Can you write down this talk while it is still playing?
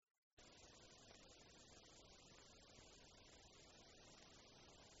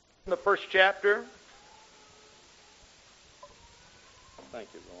In the first chapter. Thank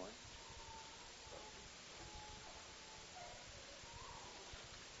you, Roy.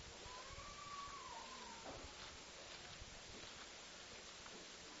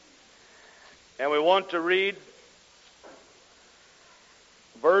 And we want to read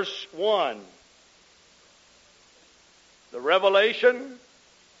verse 1. The revelation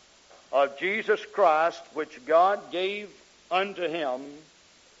of Jesus Christ, which God gave unto him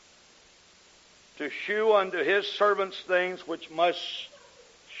to shew unto his servants things which must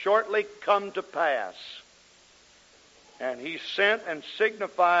shortly come to pass. And he sent and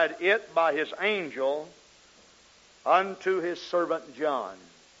signified it by his angel unto his servant John.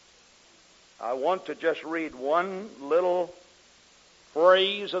 I want to just read one little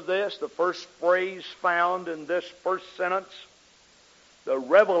phrase of this, the first phrase found in this first sentence, the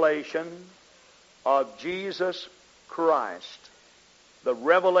revelation of Jesus Christ. The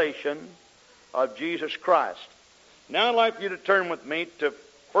revelation of Jesus Christ. Now I'd like you to turn with me to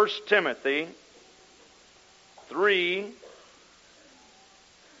 1 Timothy 3,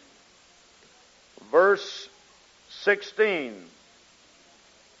 verse 16.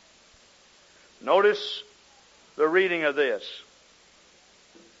 Notice the reading of this.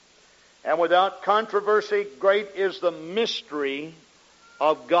 And without controversy, great is the mystery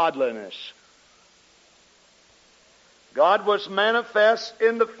of godliness. God was manifest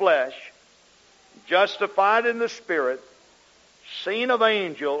in the flesh, justified in the Spirit, seen of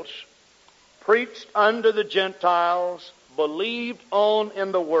angels, preached unto the Gentiles, believed on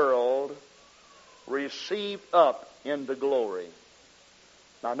in the world, received up into glory.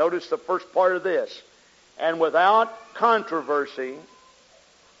 Now notice the first part of this. And without controversy,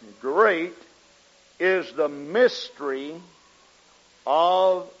 great is the mystery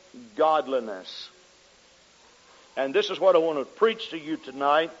of godliness. And this is what I want to preach to you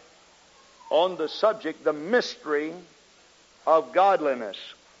tonight on the subject, the mystery of godliness.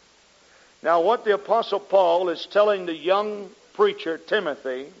 Now what the Apostle Paul is telling the young preacher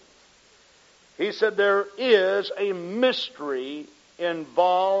Timothy, he said there is a mystery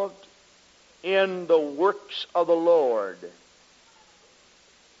involved in the works of the Lord.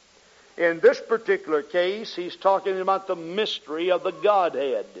 In this particular case, he's talking about the mystery of the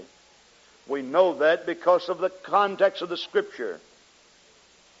Godhead. We know that because of the context of the Scripture.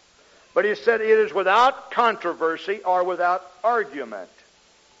 But he said it is without controversy or without argument.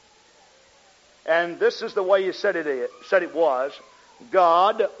 And this is the way he said it was.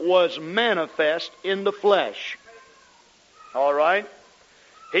 God was manifest in the flesh. All right?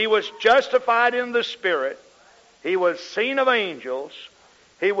 He was justified in the Spirit. He was seen of angels.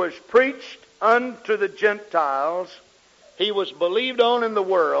 He was preached unto the Gentiles. He was believed on in the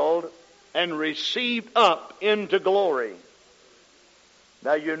world and received up into glory.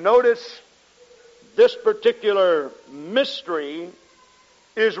 Now you notice this particular mystery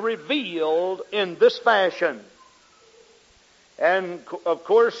is revealed in this fashion. And of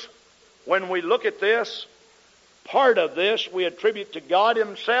course, when we look at this, part of this we attribute to God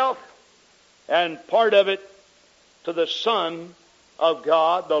Himself, and part of it to the Son of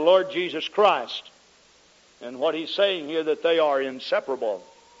God, the Lord Jesus Christ. And what he's saying here, that they are inseparable.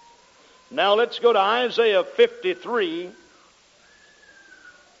 Now let's go to Isaiah 53.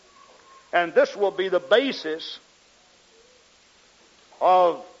 And this will be the basis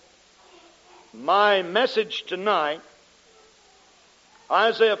of my message tonight.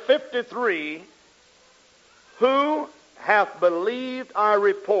 Isaiah 53. Who hath believed our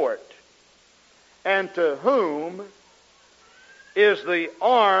report? And to whom is the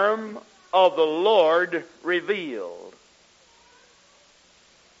arm of the Lord revealed?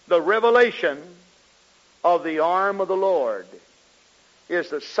 The revelation of the arm of the Lord is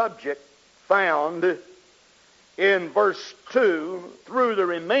the subject found in verse 2 through the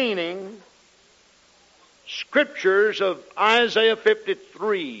remaining scriptures of Isaiah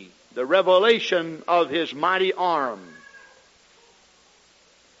 53, the revelation of His mighty arm.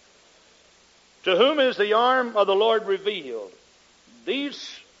 To whom is the arm of the Lord revealed?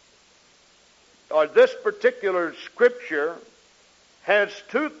 This particular scripture has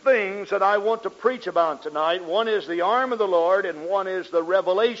two things that I want to preach about tonight. One is the arm of the Lord, and one is the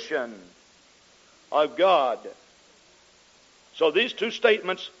revelation of God. So these two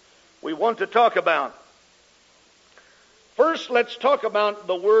statements we want to talk about. First, let's talk about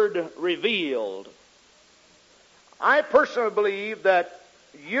the word revealed. I personally believe that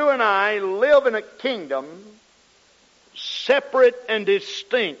you and I live in a kingdom separate and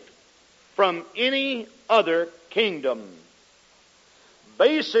distinct from any other kingdom.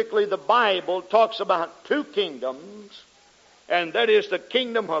 Basically, the Bible talks about two kingdoms, and that is the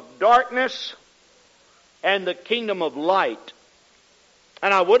kingdom of darkness and the kingdom of light.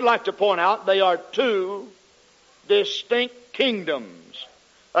 And I would like to point out they are two distinct kingdoms.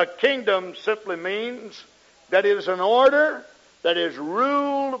 A kingdom simply means that it is an order that is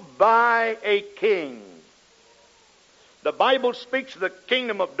ruled by a king. The Bible speaks of the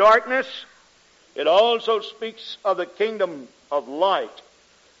kingdom of darkness. It also speaks of the kingdom of light.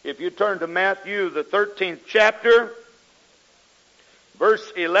 If you turn to Matthew, the 13th chapter,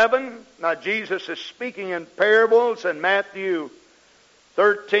 verse 11. Now Jesus is speaking in parables in Matthew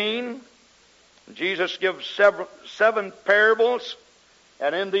 13. Jesus gives seven parables.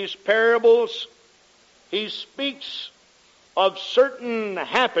 And in these parables, He speaks of certain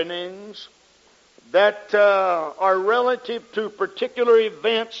happenings that are relative to particular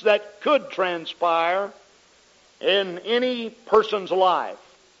events that could transpire in any person's life.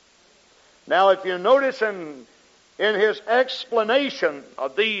 Now, if you notice in His explanation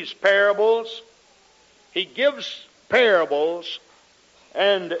of these parables, He gives parables,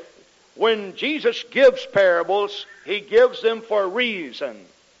 and when Jesus gives parables, He gives them for a reason.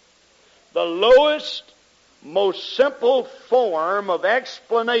 The lowest, most simple form of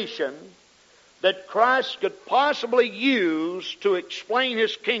explanation that Christ could possibly use to explain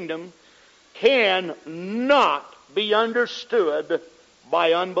His kingdom cannot be understood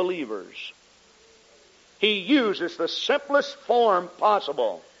by unbelievers. He uses the simplest form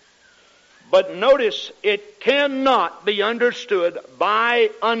possible. But notice, it cannot be understood by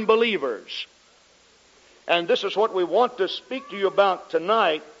unbelievers. And this is what we want to speak to you about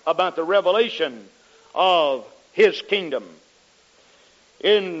tonight, about the revelation of His kingdom.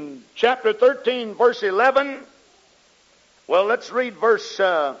 In chapter 13, verse 11, well, let's read verse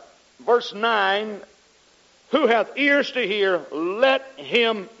 9. Who hath ears to hear, let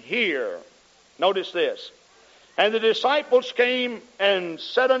him hear. Notice this. And the disciples came and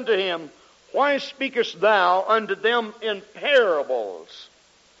said unto Him, Why speakest thou unto them in parables?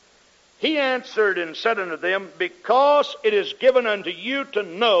 He answered and said unto them, Because it is given unto you to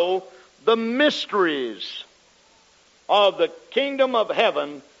know the mysteries of the kingdom of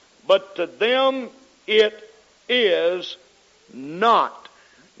heaven, but to them it is not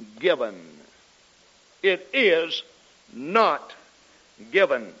given. It is not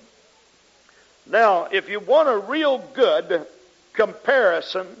given. Now, if you want a real good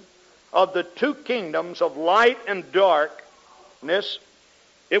comparison of the two kingdoms of light and darkness,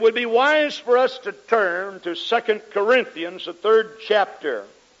 it would be wise for us to turn to 2 Corinthians, the 3rd chapter,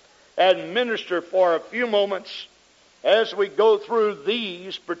 and minister for a few moments as we go through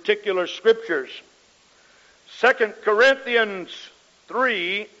these particular scriptures. 2 Corinthians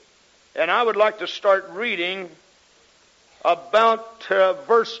 3, and I would like to start reading about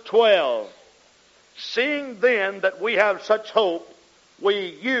verse 12. Seeing then that we have such hope, we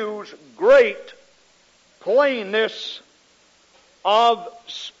use great plainness of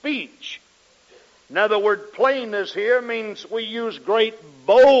speech. Now the word plainness here means we use great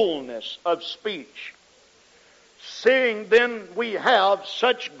boldness of speech. Seeing then we have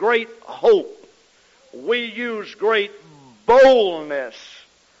such great hope, we use great boldness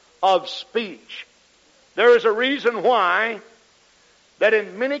of speech. There is a reason why that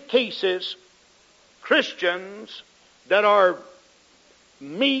in many cases Christians that are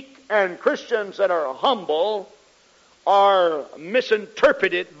meek and Christians that are humble are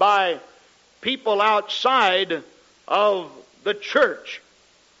misinterpreted by people outside of the church.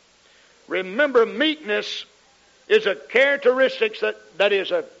 Remember, meekness is a characteristic that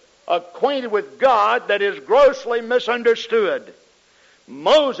is acquainted with God that is grossly misunderstood.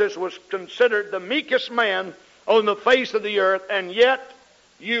 Moses was considered the meekest man on the face of the earth, and yet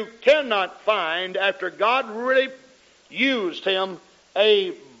you cannot find, after God really used him,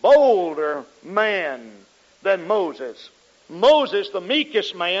 a bolder man than Moses. Moses, the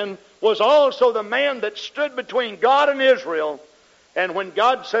meekest man, was also the man that stood between God and Israel. And when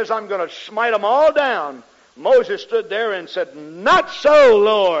God says, I'm going to smite them all down, Moses stood there and said, Not so,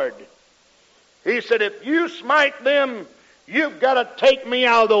 Lord. He said, if you smite them, you've got to take me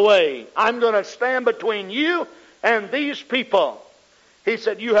out of the way. I'm going to stand between you and these people. He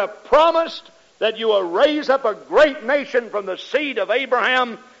said, you have promised that you will raise up a great nation from the seed of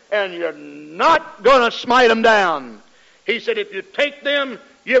Abraham, and you're not going to smite them down. He said, if you take them,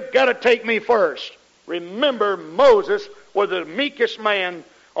 you've got to take me first. Remember, Moses was the meekest man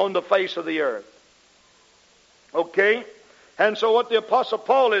on the face of the earth. Okay? And so what the Apostle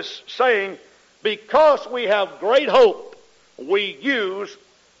Paul is saying, because we have great hope, we use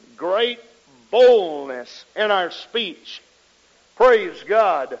great boldness in our speech. Praise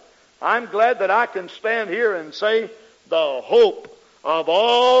God. I'm glad that I can stand here and say the hope of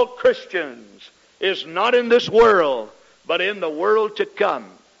all Christians is not in this world, but in the world to come.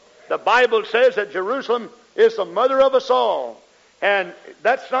 The Bible says that Jerusalem is the mother of us all. And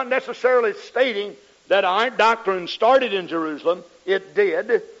that's not necessarily stating that our doctrine started in Jerusalem. It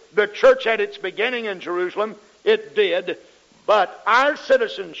did. The church had its beginning in Jerusalem. It did. But our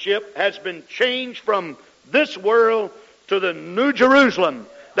citizenship has been changed from this world to the new Jerusalem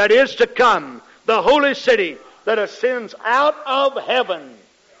that is to come, the holy city that ascends out of heaven.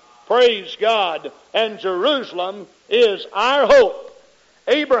 Praise God. And Jerusalem is our hope.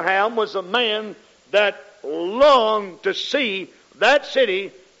 Abraham was a man that longed to see that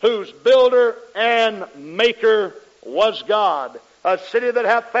city whose builder and maker was God. A city that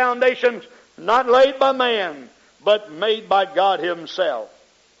hath foundations not laid by man, but made by God Himself.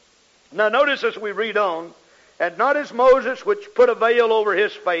 Now notice as we read on, and not as Moses which put a veil over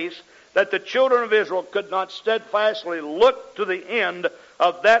his face, that the children of Israel could not steadfastly look to the end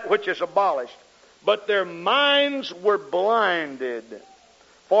of that which is abolished, but their minds were blinded.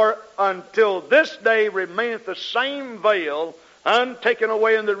 For until this day remaineth the same veil untaken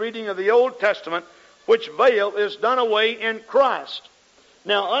away in the reading of the Old Testament, which veil is done away in Christ.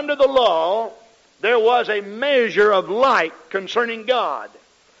 Now under the law, there was a measure of light concerning God.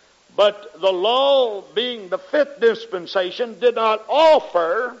 But the law, being the fifth dispensation, did not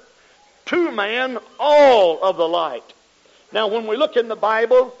offer to man all of the light. Now when we look in the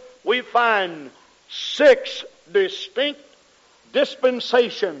Bible, we find 6 distinct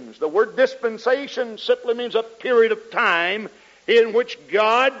dispensations. The word dispensation simply means a period of time in which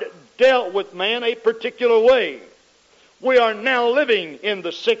God dealt with man a particular way. We are now living in the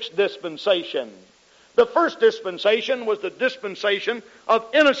 6th dispensation. The first dispensation was the dispensation of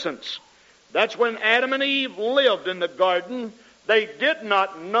innocence. That's when Adam and Eve lived in the garden. They did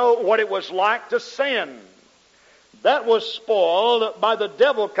not know what it was like to sin. That was spoiled by the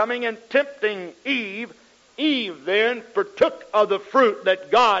devil coming and tempting Eve. Eve then partook of the fruit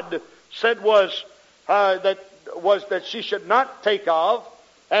that God said that she should not take of,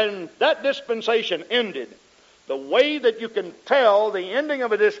 and that dispensation ended. The way that you can tell the ending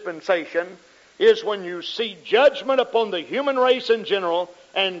of a dispensation is when you see judgment upon the human race in general,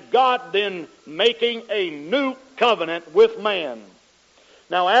 and God then making a new covenant with man.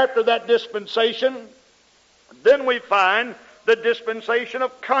 Now after that dispensation, then we find the dispensation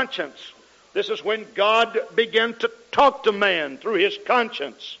of conscience. This is when God began to talk to man through His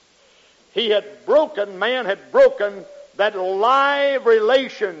conscience. Man had broken that live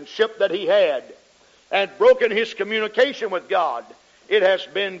relationship that he had, and broken his communication with God. It has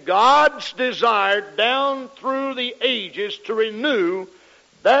been God's desire down through the ages to renew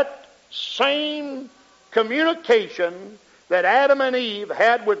that same communication that Adam and Eve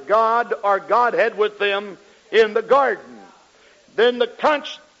had with God, or God had with them in the garden. Then the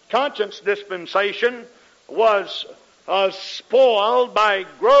conscience dispensation was spoiled by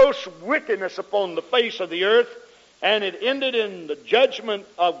gross wickedness upon the face of the earth, and it ended in the judgment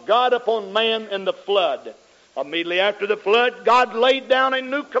of God upon man in the flood. Immediately after the flood, God laid down a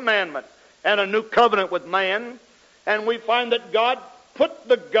new commandment and a new covenant with man, and we find that God put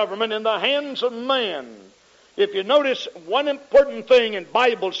the government in the hands of man. If you notice, one important thing in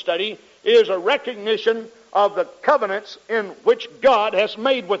Bible study is a recognition of the covenants in which God has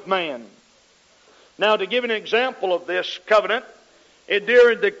made with man. Now, to give an example of this covenant,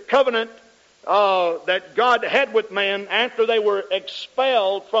 during the covenant that God had with man after they were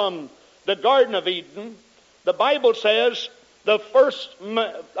expelled from the Garden of Eden, the Bible says the first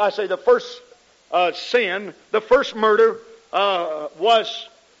sin, the first murder was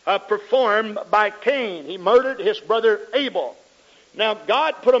performed by Cain. He murdered his brother Abel. Now,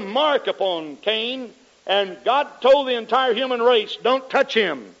 God put a mark upon Cain, and God told the entire human race, don't touch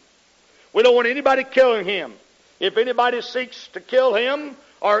him. We don't want anybody killing him. If anybody seeks to kill him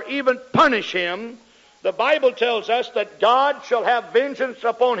or even punish him, the Bible tells us that God shall have vengeance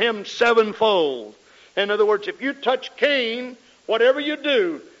upon him sevenfold. In other words, if you touch Cain, whatever you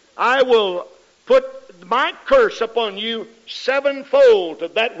do, I will put my curse upon you sevenfold to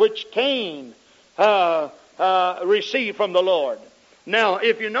that which Cain received from the Lord. Now,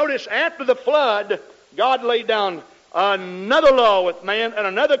 if you notice, after the flood, God laid down another law with man and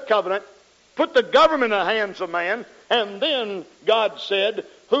another covenant, put the government in the hands of man, and then God said,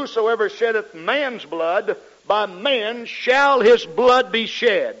 whosoever sheddeth man's blood, by man shall his blood be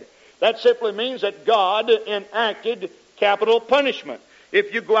shed. That simply means that God enacted capital punishment.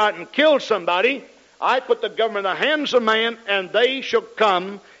 If you go out and kill somebody, I put the government in the hands of man, and they shall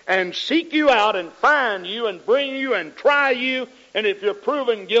come and seek you out and find you and bring you and try you. And if you're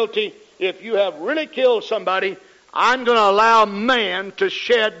proven guilty, if you have really killed somebody, I'm going to allow man to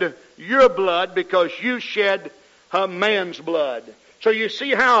shed your blood because you shed man's blood. So you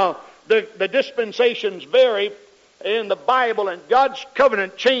see how the dispensations vary in the Bible, and God's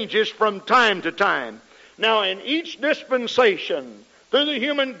covenant changes from time to time. Now, in each dispensation, through the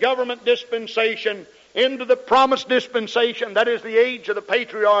human government dispensation, into the promised dispensation, that is the age of the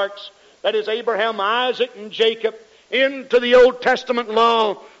patriarchs, that is Abraham, Isaac, and Jacob, into the Old Testament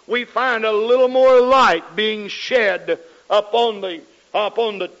law, we find a little more light being shed upon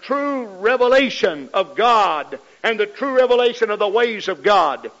the true revelation of God and the true revelation of the ways of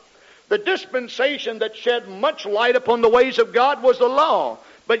God. The dispensation that shed much light upon the ways of God was the law,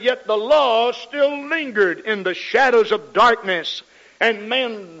 but yet the law still lingered in the shadows of darkness, and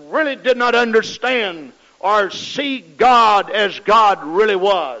man really did not understand or see God as God really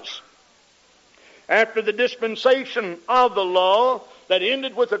was. After the dispensation of the law that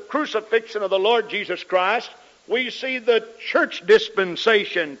ended with the crucifixion of the Lord Jesus Christ, we see the church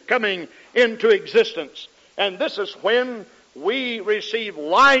dispensation coming into existence. And this is when we receive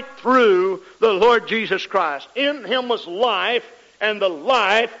light through the Lord Jesus Christ. In Him was life, and the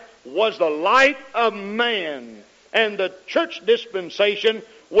life was the light of man. And the church dispensation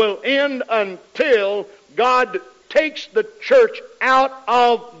will end until God takes the church out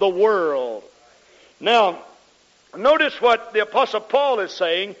of the world. Now, notice what the Apostle Paul is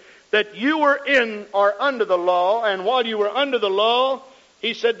saying, that you were in or under the law, and while you were under the law,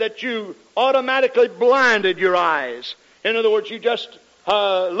 he said that you automatically blinded your eyes. In other words, you just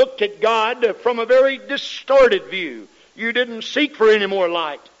looked at God from a very distorted view. You didn't seek for any more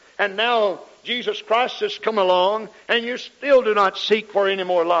light. And now Jesus Christ has come along, and you still do not seek for any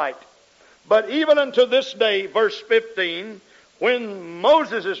more light. But even unto this day, verse 15, when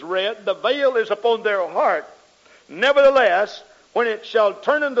Moses is read, the veil is upon their heart. Nevertheless, when it shall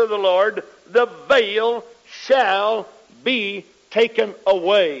turn unto the Lord, the veil shall be taken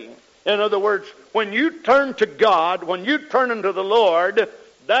away. In other words, when you turn to God, when you turn unto the Lord,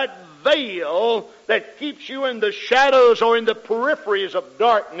 that veil that keeps you in the shadows or in the peripheries of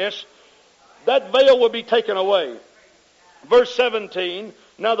darkness, that veil will be taken away. Verse 17,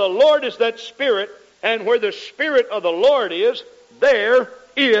 now the Lord is that Spirit, and where the Spirit of the Lord is, there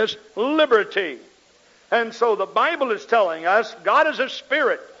is liberty. And so the Bible is telling us God is a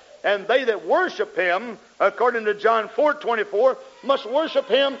Spirit, and they that worship Him, according to John 4:24, must worship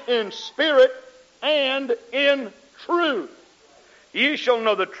Him in spirit and in truth. Ye shall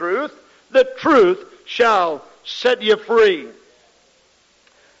know the truth shall set you free.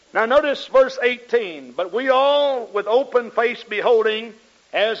 Now notice verse 18, but we all with open face beholding,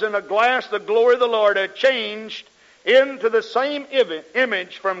 as in a glass the glory of the Lord, are changed into the same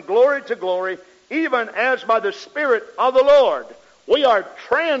image from glory to glory, even as by the Spirit of the Lord. We are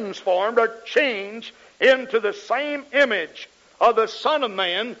transformed or changed into the same image of the Son of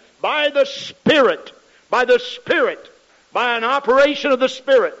Man by the Spirit, by an operation of the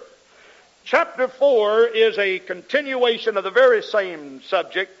Spirit. Chapter 4 is a continuation of the very same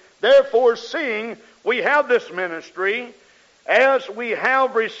subject. Therefore, seeing we have this ministry, as we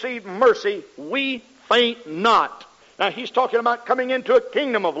have received mercy, we faint not. Now, he's talking about coming into a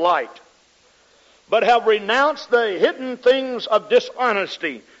kingdom of light. But have renounced the hidden things of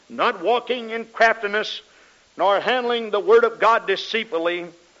dishonesty, not walking in craftiness, nor handling the word of God deceitfully,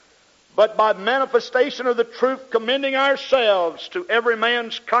 but by manifestation of the truth, commending ourselves to every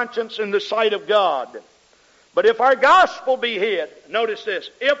man's conscience in the sight of God. But if our gospel be hid, notice this,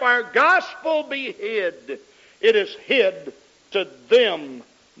 if our gospel be hid, it is hid to them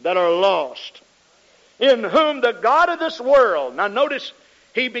that are lost, in whom the God of this world, now notice,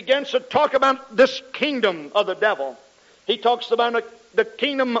 he begins to talk about this kingdom of the devil. He talks about the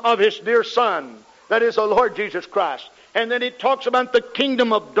kingdom of His dear Son, that is the Lord Jesus Christ. And then he talks about the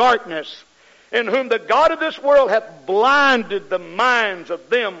kingdom of darkness, in whom the God of this world hath blinded the minds of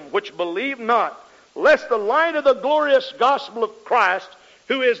them which believe not, lest the light of the glorious gospel of Christ,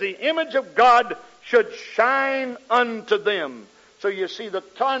 who is the image of God, should shine unto them. So you see the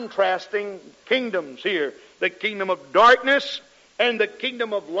contrasting kingdoms here. The kingdom of darkness and the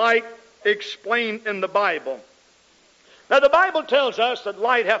kingdom of light explained in the Bible. Now the Bible tells us that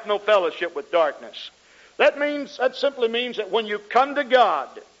light hath no fellowship with darkness. That simply means that when you come to God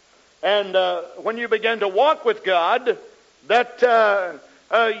and when you begin to walk with God, that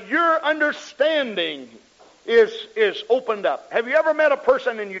your understanding is opened up. Have you ever met a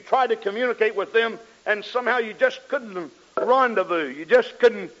person and you tried to communicate with them and somehow you just couldn't rendezvous?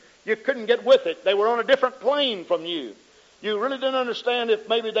 You couldn't get with it. They were on a different plane from you. You really didn't understand if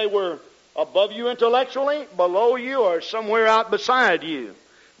maybe they were above you intellectually, below you, or somewhere out beside you.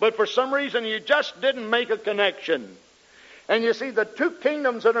 But for some reason you just didn't make a connection. And you see, the two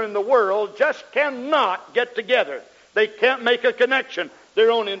kingdoms that are in the world just cannot get together. They can't make a connection.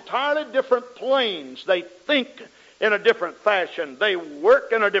 They're on entirely different planes. They think in a different fashion. They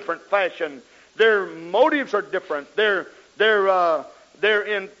work in a different fashion. Their motives are different. Their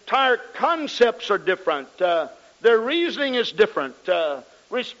entire concepts are different. Their reasoning is different.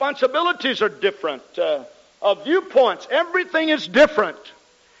 Responsibilities are different. Viewpoints, everything is different.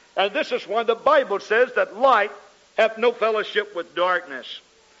 And this is why the Bible says that light hath no fellowship with darkness.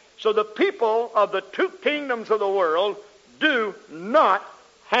 So the people of the two kingdoms of the world do not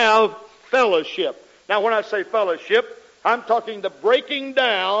have fellowship. Now when I say fellowship, I'm talking the breaking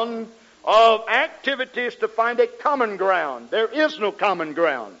down of activities to find a common ground. There is no common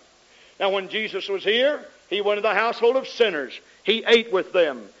ground. Now when Jesus was here, He went to the household of sinners. He ate with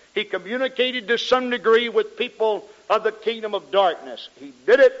them. He communicated to some degree with people of the kingdom of darkness. He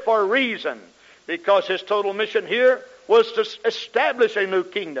did it for a reason, because His total mission here was to establish a new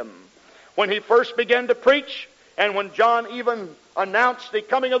kingdom. When He first began to preach, and when John even announced the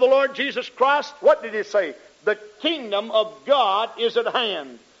coming of the Lord Jesus Christ, what did He say? The kingdom of God is at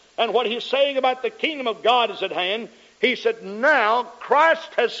hand. And what He's saying about the kingdom of God is at hand, He said, now Christ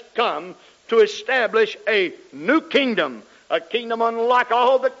has come to establish a new kingdom. A kingdom unlike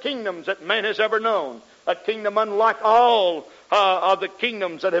all the kingdoms that man has ever known. A kingdom unlike all of the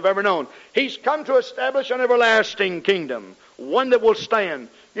kingdoms that have ever known. He's come to establish an everlasting kingdom. One that will stand.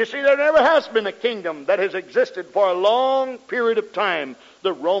 You see, there never has been a kingdom that has existed for a long period of time.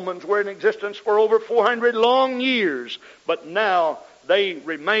 The Romans were in existence for over 400 long years. But now they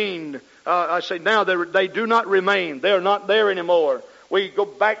remained, they do not remain. They're not there anymore. We go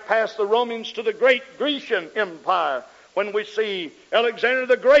back past the Romans to the great Grecian Empire, when we see Alexander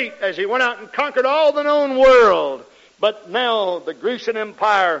the Great as he went out and conquered all the known world. But now the Grecian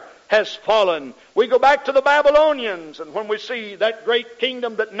Empire has fallen. We go back to the Babylonians, and when we see that great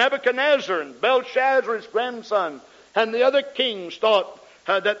kingdom that Nebuchadnezzar and Belshazzar, his grandson, and the other kings thought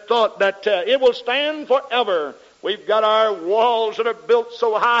that it will stand forever. We've got our walls that are built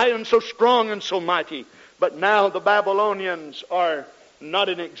so high and so strong and so mighty. But now the Babylonians are not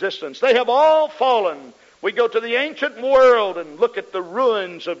in existence. They have all fallen. We go to the ancient world and look at the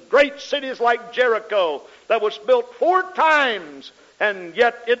ruins of great cities like Jericho that was built 4 times, and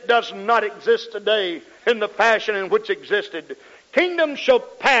yet it does not exist today in the fashion in which it existed. Kingdoms shall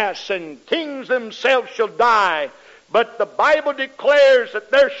pass and kings themselves shall die, but the Bible declares that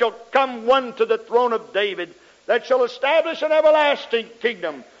there shall come one to the throne of David that shall establish an everlasting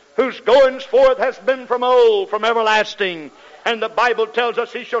kingdom, whose goings forth has been from old, from everlasting. And the Bible tells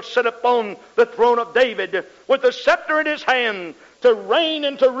us He shall sit upon the throne of David with a scepter in His hand to reign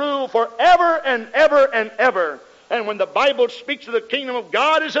and to rule forever and ever and ever. And when the Bible speaks of the kingdom of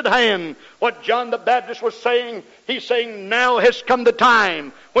God is at hand, what John the Baptist was saying, he's saying now has come the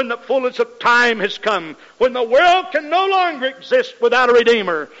time, when the fullness of time has come, when the world can no longer exist without a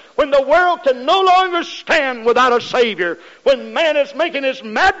Redeemer, when the world can no longer stand without a Savior, when man is making his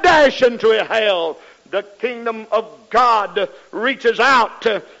mad dash into a hell. The kingdom of God reaches out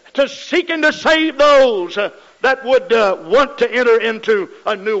to seek and to save those that would want to enter into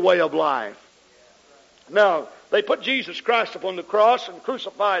a new way of life. Now, they put Jesus Christ upon the cross and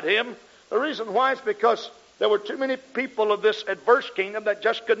crucified Him. The reason why is because there were too many people of this adverse kingdom that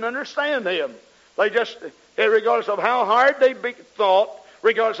just couldn't understand Him. They just, regardless of how hard they thought,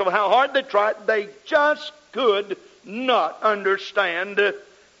 regardless of how hard they tried, they just could not understand the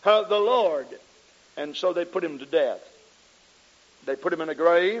Lord. And so they put Him to death. They put Him in a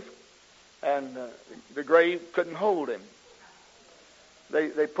grave, and the grave couldn't hold Him.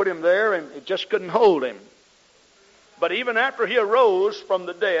 They put Him there, and it just couldn't hold Him. But even after He arose from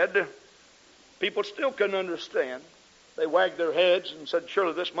the dead, people still couldn't understand. They wagged their heads and said,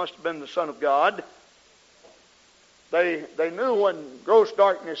 surely this must have been the Son of God. They knew when gross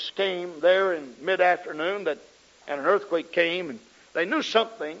darkness came there in mid-afternoon and an earthquake came, and they knew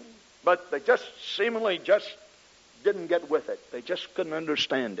something, but they just seemingly just didn't get with it. They just couldn't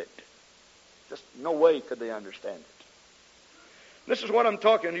understand it. Just no way could they understand it. This is what I'm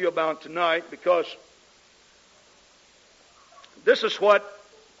talking to you about tonight, because this is what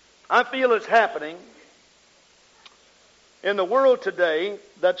I feel is happening in the world today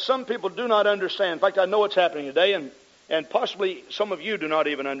that some people do not understand. In fact, I know it's happening today, and possibly some of you do not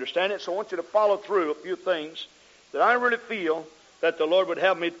even understand it, so I want you to follow through a few things that I really feel that the Lord would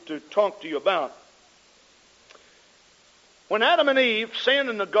have me to talk to you about. When Adam and Eve sinned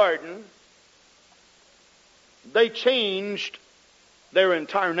in the garden, they changed their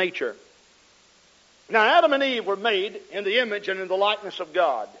entire nature. Now, Adam and Eve were made in the image and in the likeness of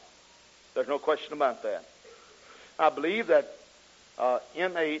God. There's no question about that. I believe that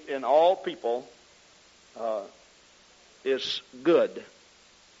innate in all people is good.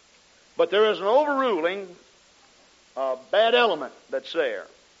 But there is an overruling bad element that's there.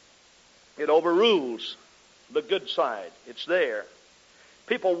 It overrules the good side. It's there.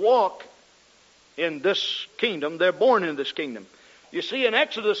 People walk in this kingdom. They're born in this kingdom. You see, in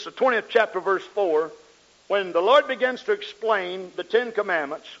Exodus, the 20th chapter, verse 4, when the Lord begins to explain the Ten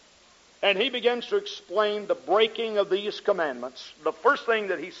Commandments, and He begins to explain the breaking of these commandments, the first thing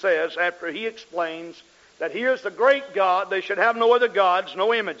that He says after He explains that He is the great God, they should have no other gods,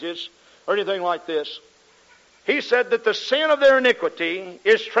 no images, or anything like this, He said that the sin of their iniquity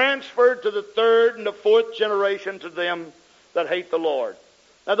is transferred to the third and the fourth generation to them that hate the Lord.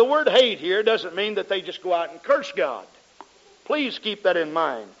 Now, the word hate here doesn't mean that they just go out and curse God. Please keep that in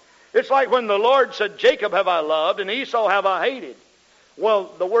mind. It's like when the Lord said, Jacob have I loved and Esau have I hated.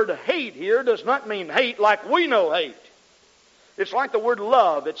 Well, the word hate here does not mean hate like we know hate. It's like the word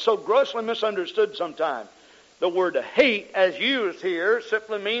love. It's so grossly misunderstood sometimes. The word hate, as used here,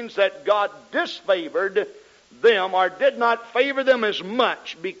 simply means that God disfavored them or did not favor them as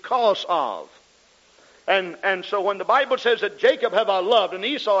much because of. And so when the Bible says that Jacob have I loved and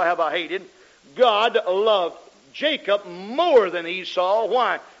Esau have I hated, God loved Jacob more than Esau.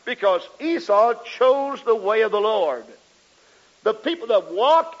 Why? Because Esau chose the way of the Lord. The people that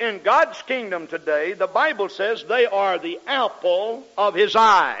walk in God's kingdom today, the Bible says they are the apple of His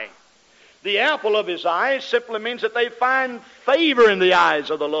eye. The apple of His eye simply means that they find favor in the eyes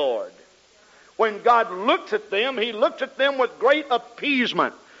of the Lord. When God looks at them, He looks at them with great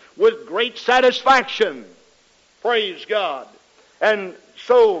appeasement, with great satisfaction. Praise God. And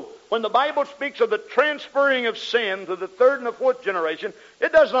so, when the Bible speaks of the transferring of sin to the third and the fourth generation,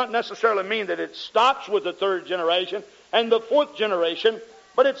 it does not necessarily mean that it stops with the third generation and the fourth generation,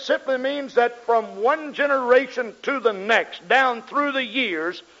 but it simply means that from one generation to the next, down through the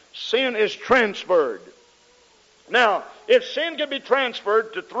years, sin is transferred. Now, if sin can be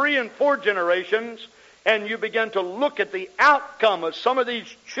transferred to 3 and 4 generations, and you begin to look at the outcome of some of these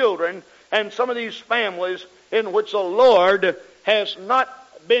children and some of these families in which the Lord has not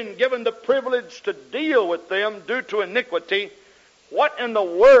been given the privilege to deal with them due to iniquity, what in the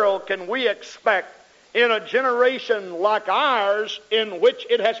world can we expect in a generation like ours in which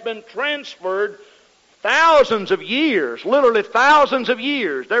it has been transferred thousands of years, literally thousands of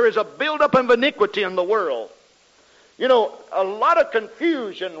years? There is a buildup of iniquity in the world. You know, a lot of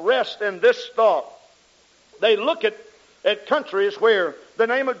confusion rests in this thought. They look at countries where the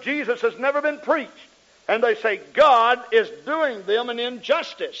name of Jesus has never been preached, and they say God is doing them an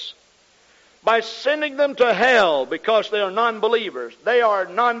injustice by sending them to hell because they are non-believers. They are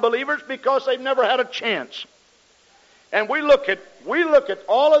non-believers because they've never had a chance. And we look at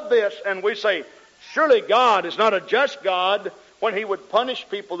all of this and we say, surely God is not a just God when He would punish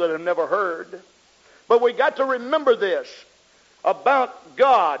people that have never heard. But we got to remember this about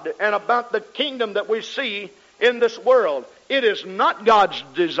God and about the kingdom that we see in this world. It is not God's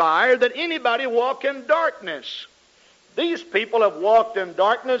desire that anybody walk in darkness. These people have walked in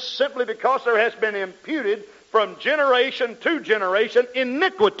darkness simply because there has been imputed from generation to generation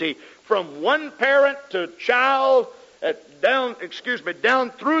iniquity from one parent to child down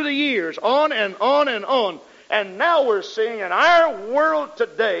through the years, on and on and on. And now we're seeing in our world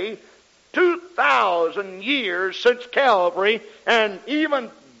today 2,000 years since Calvary, and even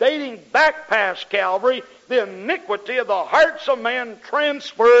dating back past Calvary, the iniquity of the hearts of man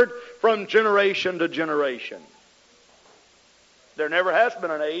transferred from generation to generation. There never has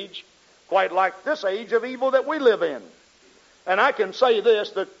been an age quite like this age of evil that we live in. And I can say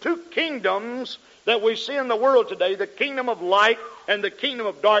this, the two kingdoms that we see in the world today, the kingdom of light and the kingdom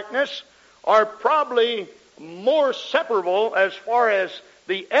of darkness, are probably more separable as far as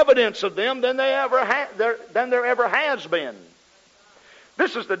the evidence of them than there ever has been.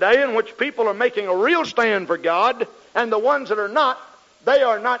 This is the day in which people are making a real stand for God, and the ones that are not, they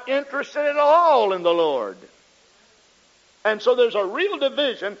are not interested at all in the Lord. And so there's a real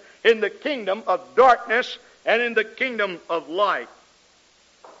division in the kingdom of darkness and in the kingdom of light.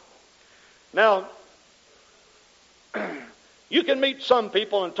 Now, you can meet some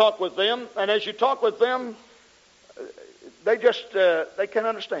people and talk with them, and as you talk with them, they can't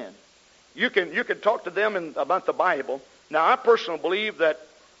understand. You can talk to them about the Bible. Now, I personally believe that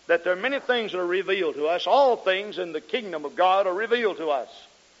there are many things that are revealed to us. All things in the kingdom of God are revealed to us.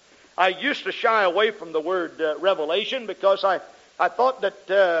 I used to shy away from the word revelation because I thought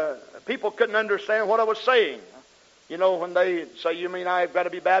that people couldn't understand what I was saying. You know, when they say, you mean I've got to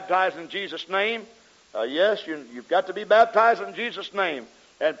be baptized in Jesus' name? Yes, you've got to be baptized in Jesus' name.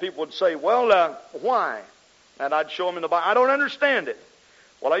 And people would say, well, why? And I'd show them in the Bible. I don't understand it.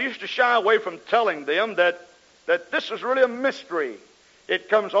 Well, I used to shy away from telling them that this is really a mystery. It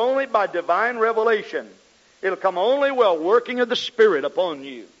comes only by divine revelation. It'll come only while working of the Spirit upon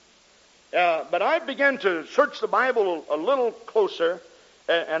you. But I began to search the Bible a little closer,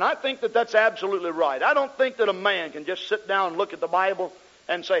 and I think that that's absolutely right. I don't think that a man can just sit down and look at the Bible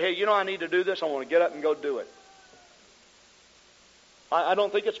and say, hey, I need to do this. I want to get up and go do it. I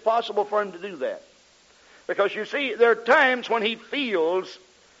don't think it's possible for him to do that. Because you see, there are times when he feels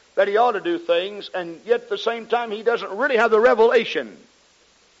that he ought to do things, and yet at the same time he doesn't really have the revelation.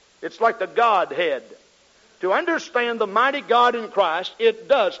 It's like the Godhead. To understand the mighty God in Christ, it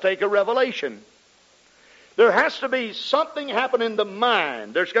does take a revelation. There has to be something happen in the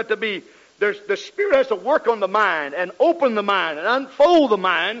mind. The Spirit has to work on the mind and open the mind and unfold the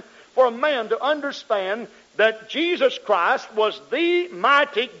mind for a man to understand that Jesus Christ was the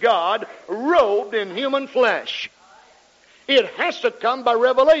mighty God robed in human flesh. It has to come by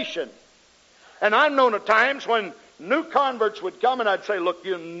revelation. And I've known of times when new converts would come and I'd say, look,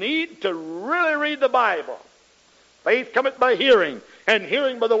 you need to really read the Bible. Faith cometh by hearing, and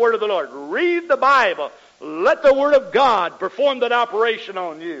hearing by the word of the Lord. Read the Bible. Let the Word of God perform that operation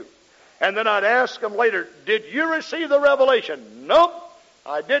on you. And then I'd ask them later, did you receive the revelation? Nope,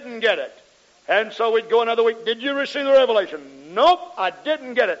 I didn't get it. And so we'd go another week, did you receive the revelation? Nope, I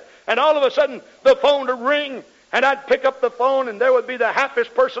didn't get it. And all of a sudden, the phone would ring, and I'd pick up the phone, and there would be the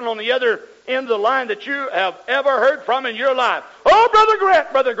happiest person on the other end of the line that you have ever heard from in your life. Oh, Brother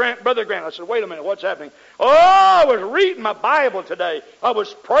Grant, Brother Grant, Brother Grant. I said, wait a minute, what's happening? Oh, I was reading my Bible today. I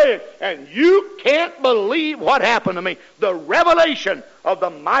was praying, and you can't believe what happened to me. The revelation of the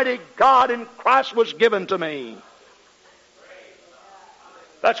mighty God in Christ was given to me.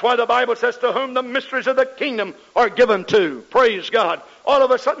 That's why the Bible says, to whom the mysteries of the kingdom are given to. Praise God. All of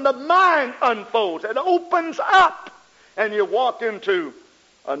a sudden the mind unfolds. It opens up. And you walk into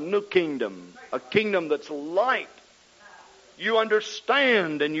a new kingdom. A kingdom that's light. You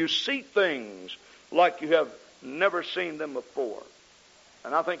understand and you see things like you have never seen them before.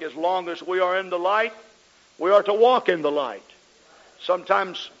 And I think as long as we are in the light, we are to walk in the light.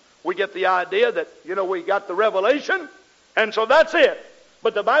 Sometimes we get the idea that, we got the revelation, and so that's it.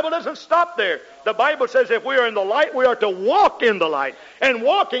 But the Bible doesn't stop there. The Bible says if we are in the light, we are to walk in the light. And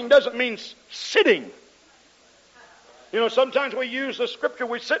walking doesn't mean sitting. Sometimes we use the Scripture,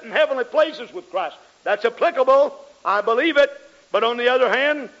 we sit in heavenly places with Christ. That's applicable. I believe it. But on the other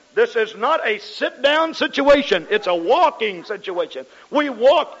hand, this is not a sit-down situation. It's a walking situation. We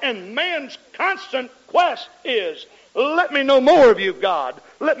walk, and man's constant quest is, let me know more of you, God.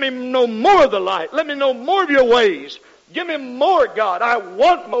 Let me know more of the light. Let me know more of your ways. Give me more, God. I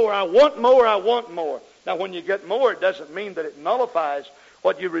want more, I want more, I want more. Now, when you get more, it doesn't mean that it nullifies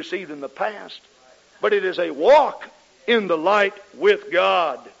what you received in the past. But it is a walk in the light with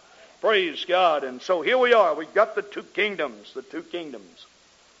God. Praise God. And so here we are. We've got the two kingdoms. The two kingdoms.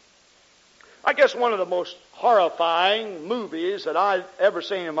 I guess one of the most horrifying movies that I've ever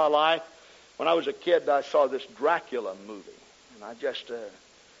seen in my life, when I was a kid, I saw this Dracula movie. And I just...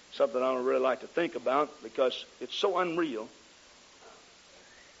 something I don't really like to think about because it's so unreal.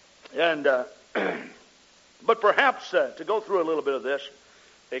 And but perhaps to go through a little bit of this,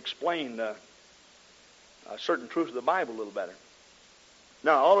 explain a certain truth of the Bible a little better.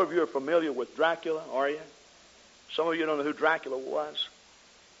 Now, all of you are familiar with Dracula, are you? Some of you don't know who Dracula was.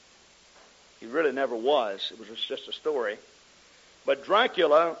 He really never was. It was just a story. But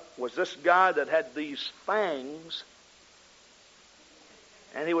Dracula was this guy that had these fangs.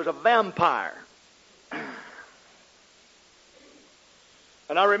 And he was a vampire.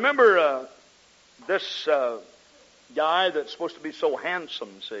 And I remember this guy that's supposed to be so handsome,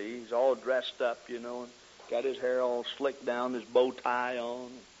 see. He's all dressed up, and got his hair all slicked down, his bow tie on.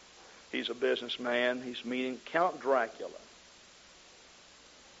 He's a businessman. He's meeting Count Dracula.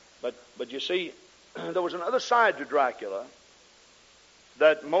 But you see, there was another side to Dracula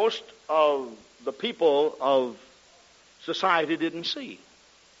that most of the people of society didn't see.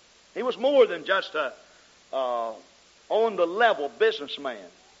 He was more than just a on-the-level businessman.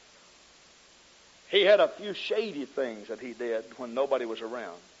 He had a few shady things that he did when nobody was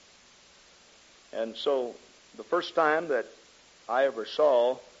around. And so the first time that I ever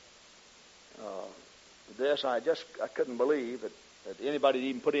saw this, I couldn't believe that anybody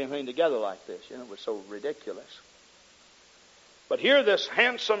even put anything together like this. It was so ridiculous. But here this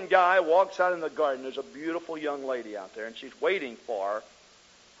handsome guy walks out in the garden. There's a beautiful young lady out there, and she's waiting for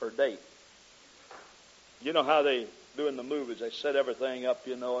her date. You know how they do in the movies. They set everything up,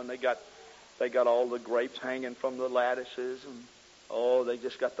 and they got They got all the grapes hanging from the lattices, and oh, they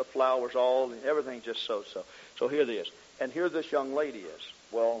just got the flowers all, everything just so. So here it is. And here this young lady is.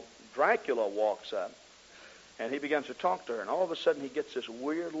 Well, Dracula walks up, and he begins to talk to her, and all of a sudden he gets this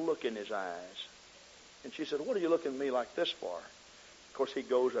weird look in his eyes. And she said, "What are you looking at me like this for?" Of course, he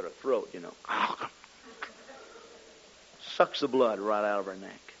goes at her throat, you know. Sucks the blood right out of her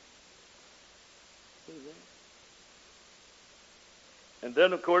neck. And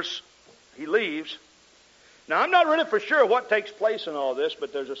then, of course, he leaves. Now, I'm not really for sure what takes place in all this,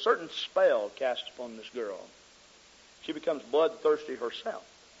 but there's a certain spell cast upon this girl. She becomes bloodthirsty herself.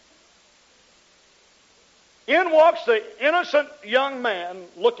 In walks the innocent young man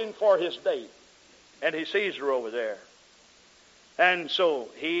looking for his date. And he sees her over there. And so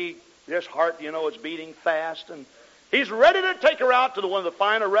his heart, is beating fast. And he's ready to take her out to one of the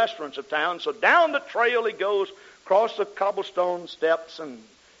finer restaurants of town. So down the trail he goes, across the cobblestone steps, and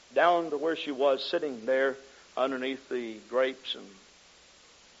down to where she was sitting there underneath the grapes. And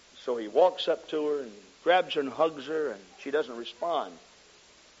so he walks up to her and grabs her and hugs her, and she doesn't respond.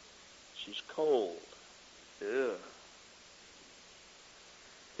 She's cold. Ugh.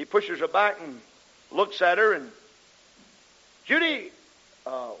 He pushes her back and looks at her, and "Judy,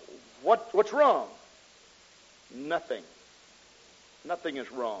 what's wrong?" "Nothing. Nothing is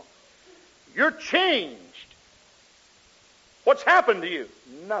wrong." "You're changed. What's happened to you?"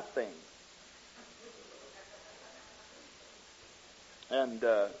 "Nothing." And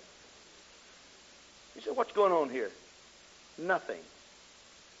he said, "What's going on here?" "Nothing."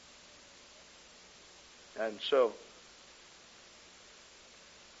 And so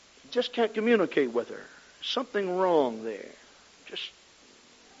he just can't communicate with her. Something wrong there.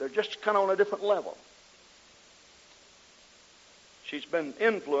 They're just kind of on a different level. She's been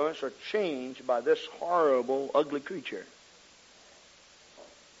influenced or changed by this horrible, ugly creature.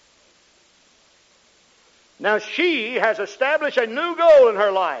 Now she has established a new goal in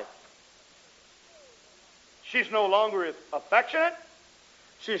her life. She's no longer affectionate.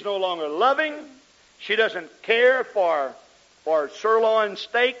 She's no longer loving. She doesn't care for sirloin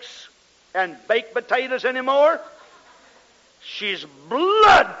steaks and baked potatoes anymore. She's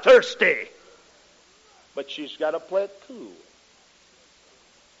bloodthirsty. But she's got to play it cool.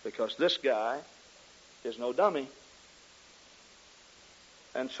 Because this guy is no dummy.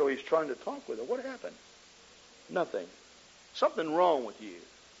 And so he's trying to talk with her. "What happened?" "Nothing. Something wrong with you."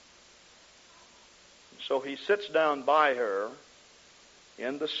 So he sits down by her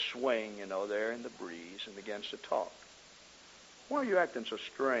in the swing, there in the breeze, and begins to talk. "Why are you acting so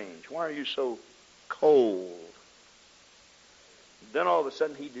strange? Why are you so cold?" Then all of a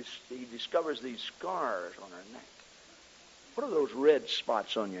sudden he discovers these scars on her neck. "What are those red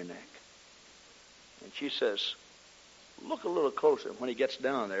spots on your neck?" And she says, "Look a little closer." When he gets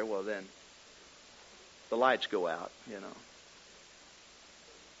down there, well then, the lights go out,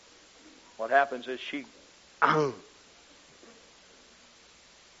 What happens is she...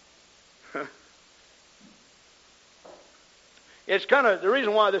 It's kind of, the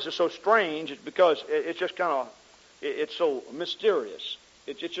reason why this is so strange is because it's just kind of, it's so mysterious.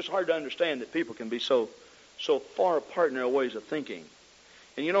 It's just hard to understand that people can be so far apart in their ways of thinking.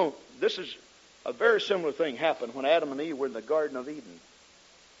 And this is a very similar thing happened when Adam and Eve were in the Garden of Eden.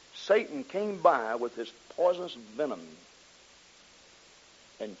 Satan came by with his poisonous venom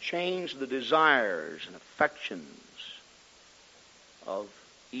and changed the desires and affections of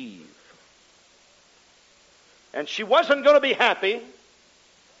Eve. And she wasn't going to be happy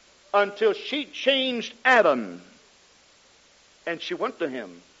until she changed Adam. And she went to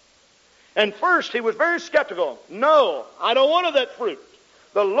him. And first he was very skeptical. "No, I don't want of that fruit."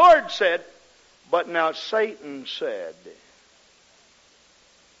 The Lord said, but now Satan said.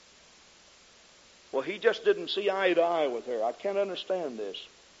 Well, he just didn't see eye to eye with her. "I can't understand this."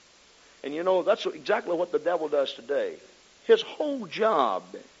 And that's exactly what the devil does today. His whole job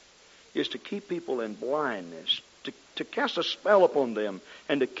is to keep people in blindness, to cast a spell upon them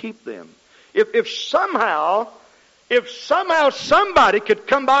and to keep them. If somehow somebody could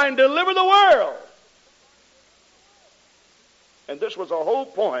come by and deliver the world. And this was the whole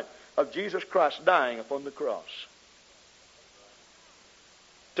point of Jesus Christ dying upon the cross.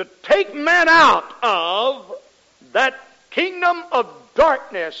 To take man out of that kingdom of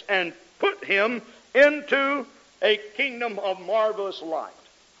darkness and put him into a kingdom of marvelous light.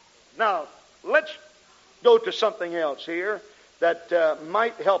 Now, let's go to something else here that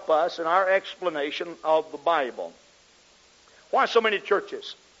might help us in our explanation of the Bible. Why so many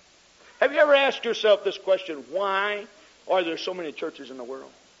churches? Have you ever asked yourself this question, why are there so many churches in the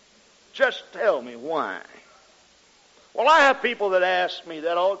world? Just tell me why. Well, I have people that ask me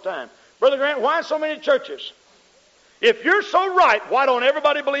that all the time. Brother Grant, why so many churches? If you're so right, why don't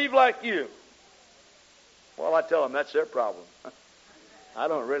everybody believe like you? Well, I tell them that's their problem. I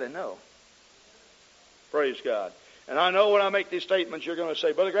don't really know. Praise God. And I know when I make these statements, you're going to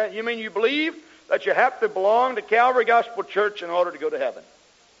say, Brother Grant, you mean you believe that you have to belong to Calvary Gospel Church in order to go to heaven?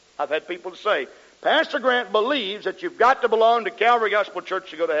 I've had people say, Pastor Grant believes that you've got to belong to Calvary Gospel Church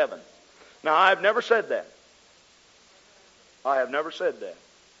to go to heaven. Now, I've never said that. I have never said that.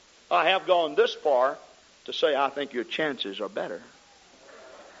 I have gone this far to say I think your chances are better.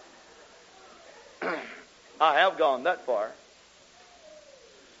 I have gone that far.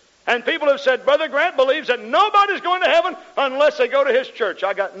 And people have said, Brother Grant believes that nobody's going to heaven unless they go to his church.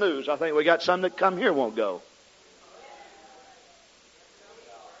 I got news. I think we got some that come here won't go.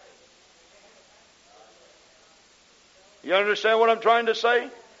 You understand what I'm trying to say?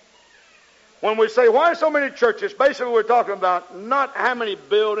 When we say, why so many churches? Basically, we're talking about not how many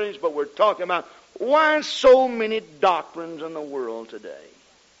buildings, but we're talking about why so many doctrines in the world today.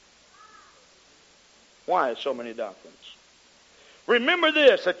 Why so many doctrines? Remember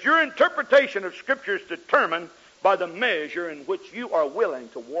this, that your interpretation of Scripture is determined by the measure in which you are willing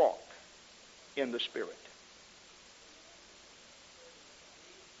to walk in the Spirit.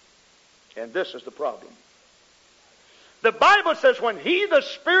 And this is the problem. The Bible says, when He, the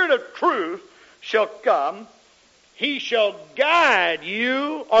Spirit of truth, shall come, He shall guide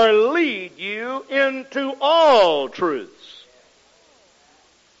you or lead you into all truths.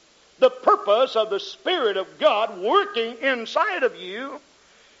 The purpose of the Spirit of God working inside of you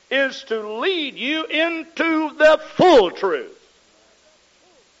is to lead you into the full truth.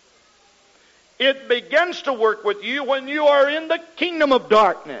 It begins to work with you when you are in the kingdom of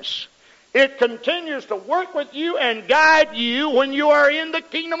darkness. It continues to work with you and guide you when you are in the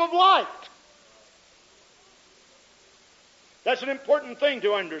kingdom of light. That's an important thing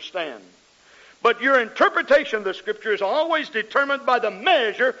to understand. But your interpretation of the Scripture is always determined by the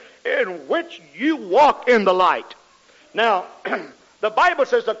measure in which you walk in the light. Now, the Bible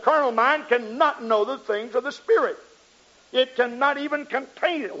says the carnal mind cannot know the things of the Spirit. It cannot even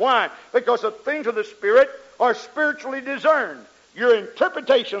contain it. Why? Because the things of the Spirit are spiritually discerned. Your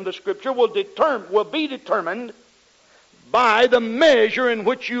interpretation of the Scripture will be determined by the measure in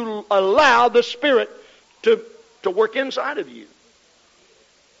which you allow the Spirit to work inside of you.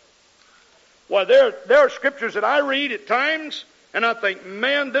 Well, there are scriptures that I read at times, and I think,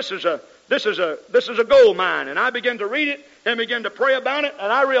 man, this is a gold mine. And I begin to read it and begin to pray about it,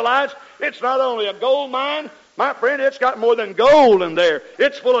 and I realize it's not only a gold mine, my friend, it's got more than gold in there.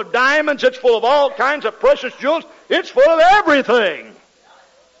 It's full of diamonds. It's full of all kinds of precious jewels. It's full of everything.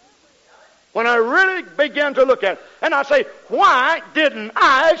 When I really begin to look at it, and I say, why didn't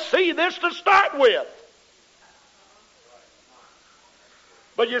I see this to start with?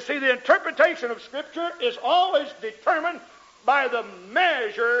 But you see, the interpretation of Scripture is always determined by the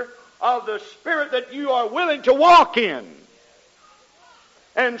measure of the Spirit that you are willing to walk in.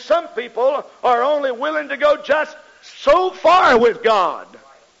 And some people are only willing to go just so far with God.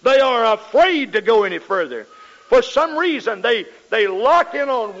 They are afraid to go any further. For some reason, they lock in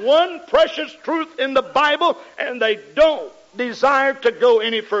on one precious truth in the Bible, and they don't desire to go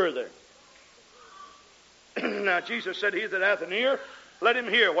any further. Now, Jesus said, he that hath an ear, let him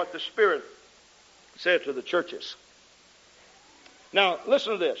hear what the Spirit said to the churches. Now,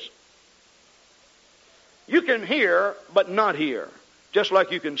 listen to this. You can hear, but not hear, just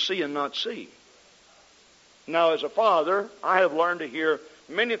like you can see and not see. Now, as a father, I have learned to hear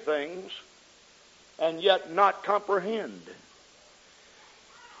many things and yet not comprehend.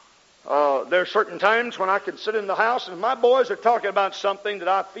 There are certain times when I can sit in the house and my boys are talking about something that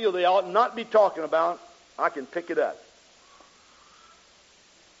I feel they ought not be talking about. I can pick it up.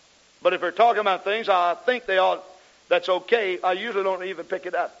 But if they're talking about things I think they ought, that's okay, I usually don't even pick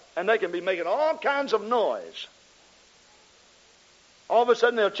it up. And they can be making all kinds of noise. All of a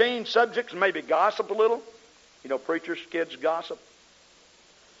sudden they'll change subjects and maybe gossip a little. You know, preachers' kids gossip.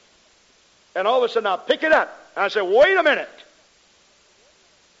 And all of a sudden I'll pick it up. And I say, wait a minute.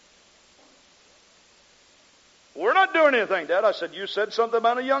 We're not doing anything, Dad. I said, you said something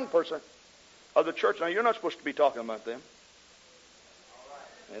about a young person of the church. Now, you're not supposed to be talking about them.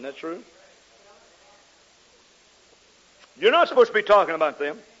 Isn't that true? You're not supposed to be talking about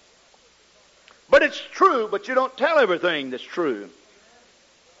them. But it's true, but you don't tell everything that's true.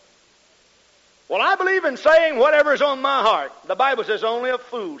 Well, I believe in saying whatever is on my heart. The Bible says only a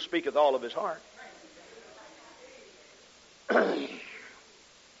fool speaketh all of his heart.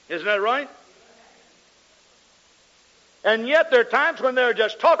 Isn't that right? And yet there are times when they're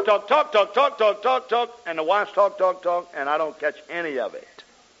just talk, and the wives talk, and I don't catch any of it.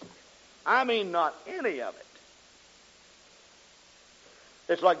 I mean, not any of it.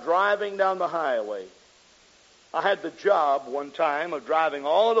 It's like driving down the highway. I had the job one time of driving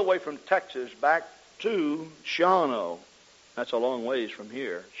all the way from Texas back to Shawano. That's a long ways from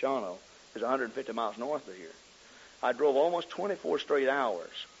here. Shawano is 150 miles north of here. I drove almost 24 straight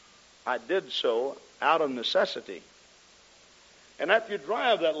hours. I did so out of necessity. And after you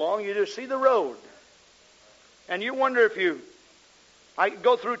drive that long, you just see the road. And you wonder if I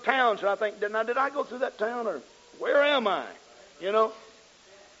go through towns and I think, did I go through that town, or where am I? You know?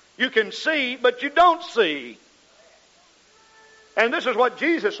 You can see, but you don't see. And this is what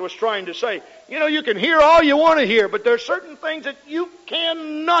Jesus was trying to say. You know, you can hear all you want to hear, but there are certain things that you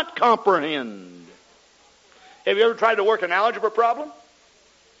cannot comprehend. Have you ever tried to work an algebra problem?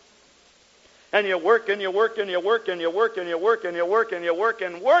 And you work and you work and you work and you work and you work and you work and you work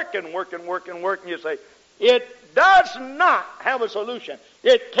and work and work and work and work, and you say, it does not have a solution.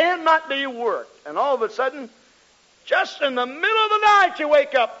 It cannot be worked. And all of a sudden, just in the middle of the night, you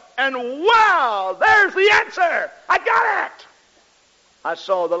wake up and wow, there's the answer. I got it. I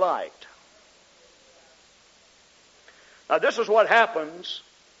saw the light. Now this is what happens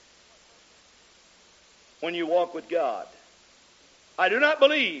when you walk with God. I do not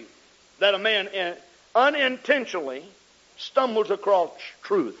believe that a man unintentionally stumbles across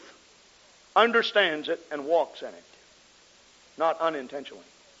truth, understands it, and walks in it. Not unintentionally.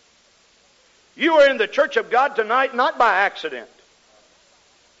 You are in the church of God tonight not by accident.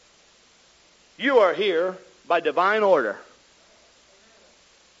 You are here by divine order.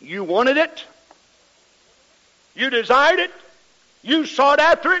 You wanted it. You desired it. You sought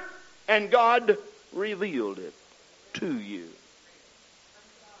after it. And God revealed it to you.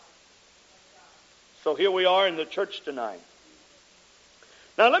 So here we are in the church tonight.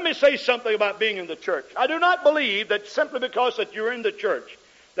 Now let me say something about being in the church. I do not believe that simply because that you're in the church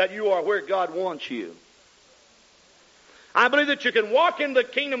that you are where God wants you. I believe that you can walk in the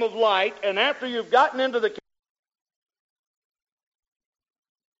kingdom of light, and after you've gotten into the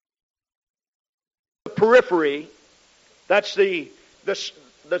periphery, that's the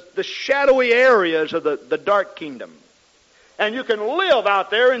shadowy areas of the dark kingdom. And you can live out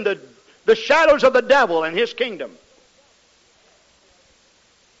there in the shadows of the devil and his kingdom.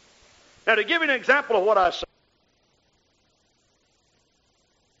 Now, to give you an example of what I say,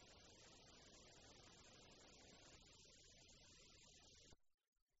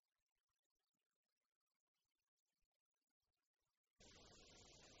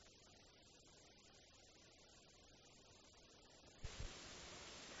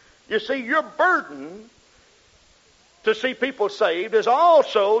 you see, your burden to see people saved is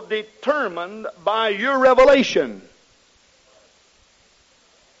also determined by your revelation.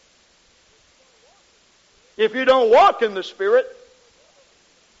 If you don't walk in the Spirit,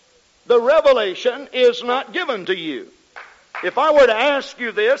 the revelation is not given to you. If I were to ask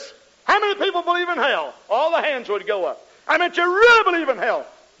you this, how many people believe in hell? All the hands would go up. I mean, you really believe in hell?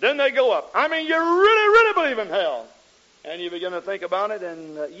 Then they go up. I mean, you really, really believe in hell? And you begin to think about it,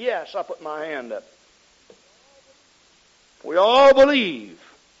 and yes, I put my hand up. We all believe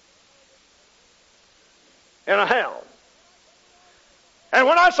in a hell. And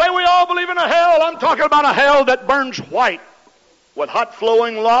when I say we all believe in a hell, I'm talking about a hell that burns white with hot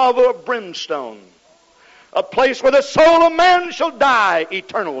flowing lava of brimstone. A place where the soul of man shall die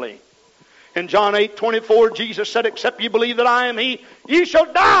eternally. In John 8:24, Jesus said, except you believe that I am He, ye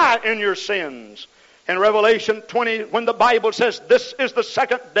shall die in your sins. In Revelation 20, when the Bible says, this is the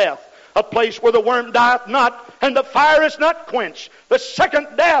second death, a place where the worm dieth not, and the fire is not quenched. The second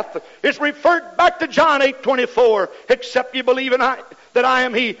death is referred back to John 8:24. Except you believe that I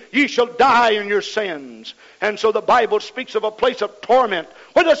am He, ye shall die in your sins. And so the Bible speaks of a place of torment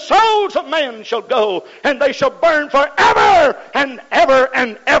where the souls of men shall go, and they shall burn forever and ever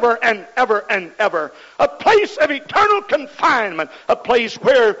and ever and ever and ever. A place of eternal confinement, a place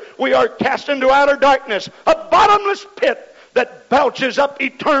where we are cast into outer darkness, a bottomless pit that belches up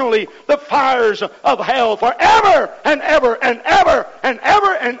eternally the fires of hell forever and ever and ever and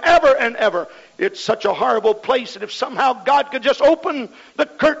ever and ever and ever. It's such a horrible place that if somehow God could just open the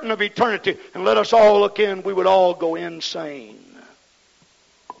curtain of eternity and let us all look in, we would all go insane.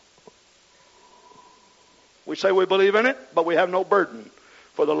 We say we believe in it, but we have no burden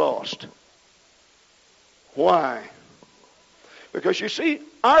for the lost. Why? Because you see,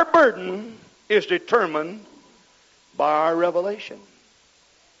 our burden is determined by our revelation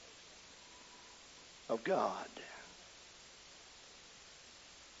of God.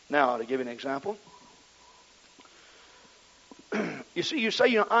 Now, to give you an example, you see, you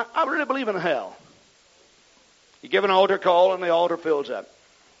say, I really believe in hell. You give an altar call and the altar fills up.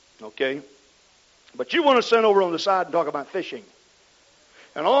 Okay? But you want to stand over on the side and talk about fishing.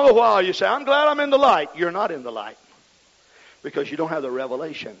 And all the while you say, I'm glad I'm in the light. You're not in the light. Because you don't have the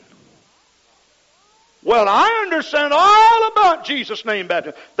revelation. Well, I understand all about Jesus' name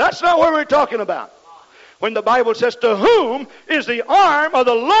baptism. That's not what we're talking about. When the Bible says, to whom is the arm of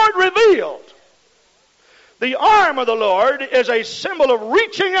the Lord revealed? The arm of the Lord is a symbol of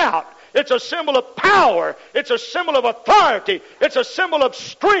reaching out. It's a symbol of power. It's a symbol of authority. It's a symbol of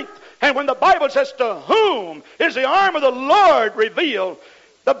strength. And when the Bible says, to whom is the arm of the Lord revealed?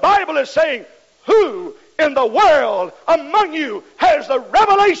 The Bible is saying, who in the world among you has the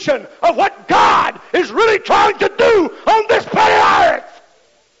revelation of what God is really trying to do on this planet earth?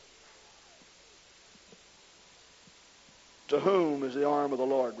 To whom is the arm of the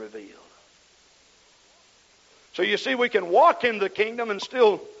Lord revealed? So you see, we can walk in the kingdom and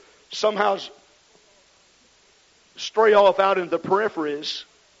still somehow stray off out in the peripheries,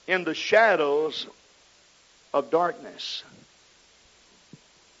 in the shadows of darkness.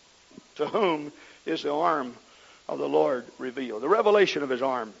 To whom is the arm of the Lord revealed? The revelation of His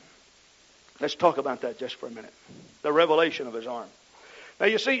arm. Let's talk about that just for a minute. The revelation of His arm. Now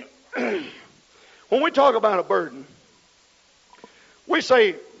you see, when we talk about a burden, we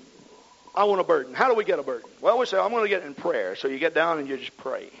say, I want a burden. How do we get a burden? Well, we say, I'm going to get it in prayer. So you get down and you just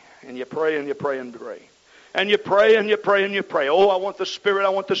pray. And you pray and you pray and pray. And you pray and you pray and you pray. Oh, I want the Spirit. I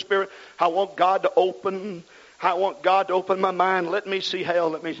want the Spirit. I want God to open. I want God to open my mind. Let me see hell.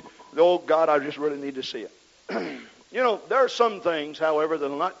 Let me. Oh, God, I just really need to see it. You know, there are some things, however, that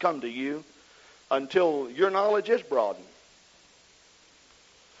will not come to you until your knowledge is broadened.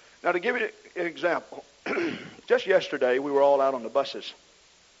 Now, to give you an example, just yesterday we were all out on the buses.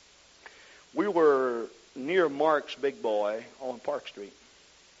 We were near Mark's Big Boy on Park Street.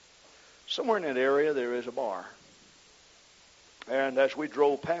 Somewhere in that area there is a bar. And as we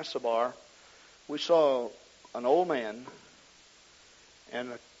drove past the bar, we saw an old man and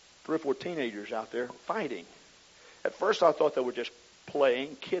 3 or 4 teenagers out there fighting. At first I thought they were just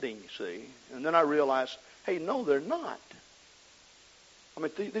playing, kidding, see. And then I realized, hey, no, they're not. I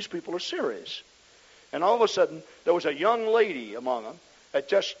mean, these people are serious. And all of a sudden, there was a young lady among them that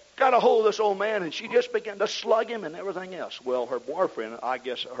just got a hold of this old man, and she just began to slug him and everything else. Well, her boyfriend, I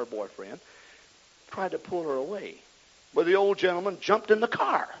guess her boyfriend, tried to pull her away. But the old gentleman jumped in the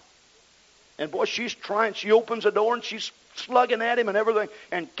car. And boy, she's trying, she opens the door and she's slugging at him and everything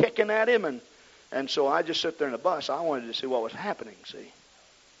and kicking at him. And so I just sit there in the bus. I wanted to see what was happening, see.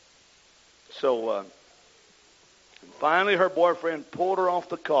 So finally her boyfriend pulled her off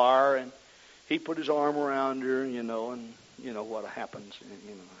the car and he put his arm around her, you know, and you know what happens,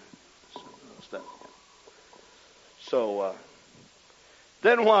 you know, stuff. So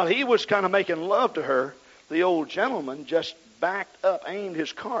then while he was kind of making love to her, the old gentleman just backed up, aimed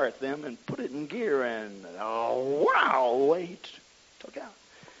his car at them, and put it in gear, and oh, wow, away he took out.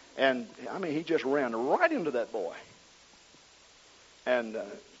 And, I mean, he just ran right into that boy and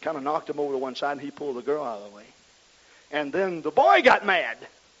kind of knocked him over to one side, and he pulled the girl out of the way. And then the boy got mad.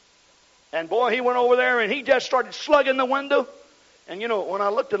 And, boy, he went over there, and he just started slugging the window. And, you know, when I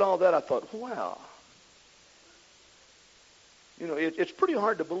looked at all that, I thought, wow. You know, it's pretty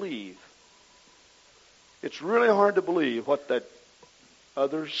hard to believe. It's really hard to believe what that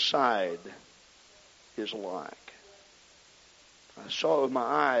other side is like. I saw it with my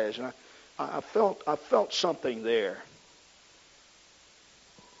eyes, and I felt something there.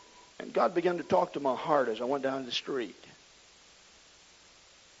 And God began to talk to my heart as I went down the street.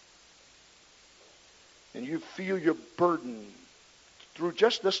 And you feel your burden through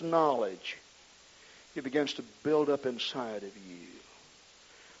just this knowledge. It begins to build up inside of you.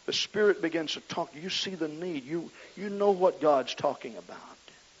 The Spirit begins to talk. You see the need. You know what God's talking about.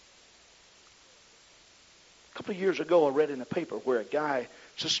 A couple of years ago, I read in the paper where a guy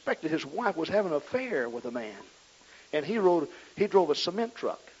suspected his wife was having an affair with a man. And he drove a cement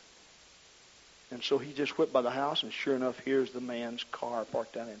truck. And so he just whipped by the house, and sure enough, here's the man's car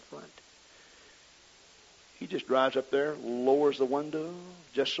parked down in front. He just drives up there, lowers the window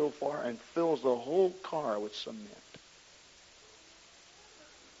just so far, and fills the whole car with cement.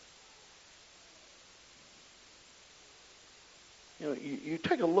 You know, you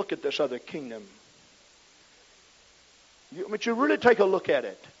take a look at this other kingdom. But you really take a look at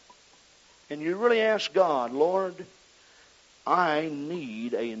it. And you really ask God, Lord, I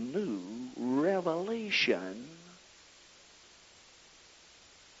need a new revelation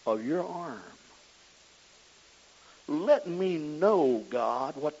of your arm. Let me know,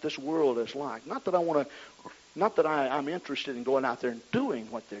 God, what this world is like. Not that I'm interested in going out there and doing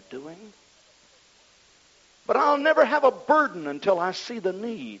what they're doing. But I'll never have a burden until I see the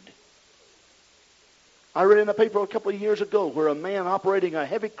need. I read in the paper a couple of years ago where a man operating a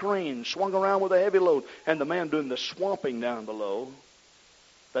heavy crane swung around with a heavy load, and the man doing the swamping down below,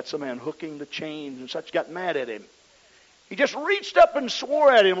 that's the man hooking the chains and such, got mad at him. He just reached up and swore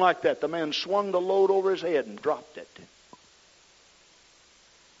at him like that. The man swung the load over his head and dropped it.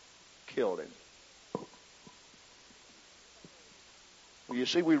 Killed him. Well, you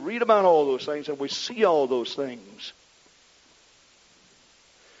see, we read about all those things and we see all those things.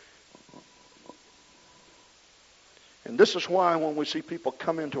 And this is why when we see people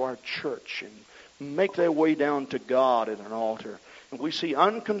come into our church and make their way down to God at an altar, and we see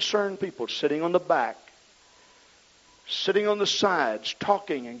unconcerned people sitting on the back, sitting on the sides,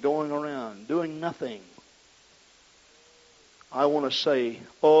 talking and going around, doing nothing, I want to say,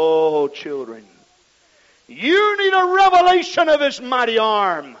 oh, children, you need a revelation of His mighty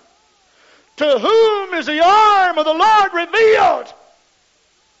arm. To whom is the arm of the Lord revealed?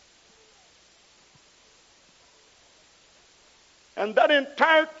 And that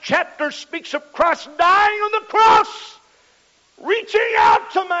entire chapter speaks of Christ dying on the cross, reaching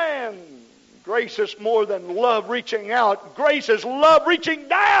out to man. Grace is more than love reaching out. Grace is love reaching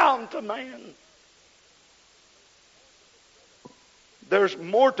down to man. There's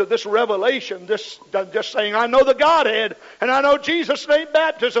more to this revelation than just saying, I know the Godhead, and I know Jesus' name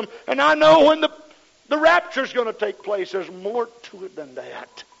baptism, and I know when the rapture is going to take place. There's more to it than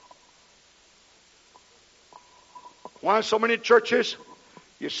that. Why so many churches?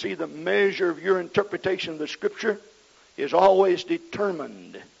 You see, the measure of your interpretation of the Scripture is always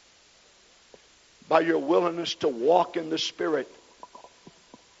determined by your willingness to walk in the Spirit.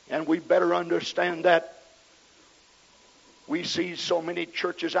 And we better understand that. We see so many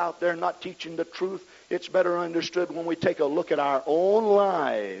churches out there not teaching the truth. It's better understood when we take a look at our own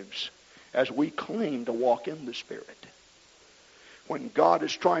lives as we claim to walk in the Spirit. When God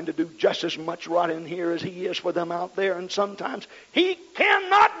is trying to do just as much right in here as He is for them out there, and sometimes He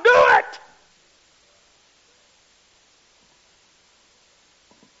cannot do it.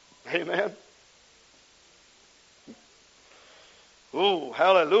 Amen. Oh,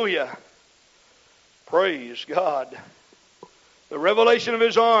 hallelujah. Praise God. The revelation of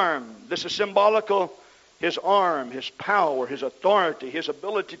His arm. This is symbolical. His arm, His power, His authority, His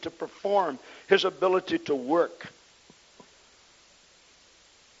ability to perform, His ability to work.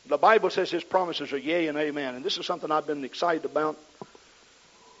 The Bible says His promises are yea and amen. And this is something I've been excited about.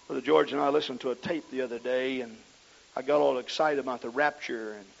 Brother George and I listened to a tape the other day, and I got all excited about the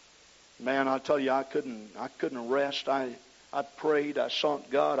rapture. And man, I'll tell you, I couldn't rest. I prayed, I sought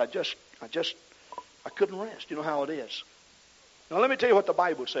God. I couldn't rest. You know how it is. Now let me tell you what the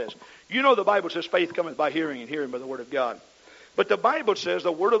Bible says. You know the Bible says faith cometh by hearing, and hearing by the Word of God. But the Bible says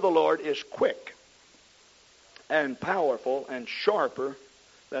the Word of the Lord is quick and powerful and sharper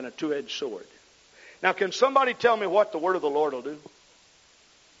than a two-edged sword. Now, can somebody tell me what the Word of the Lord will do?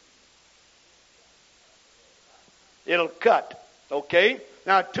 It'll cut. Okay?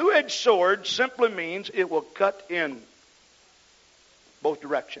 Now, a two-edged sword simply means it will cut in both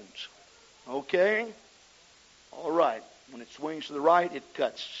directions. Okay? All right. When it swings to the right, it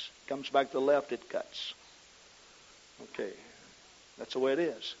cuts. Comes back to the left, it cuts. Okay. That's the way it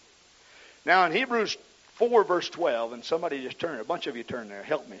is. Now, in Hebrews 4 verse 12, and somebody just turn, a bunch of you turn there,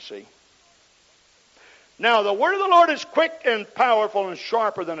 help me see. Now the word of the Lord is quick and powerful and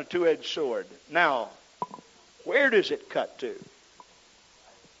sharper than a two-edged sword. Now, where does it cut to?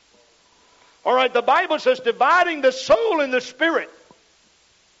 All right, the Bible says dividing the soul and the spirit.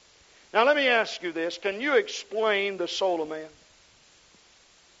 Now let me ask you this, can you explain the soul of man?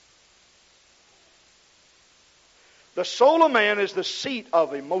 The soul of man is the seat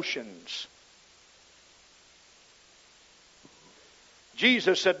of emotions.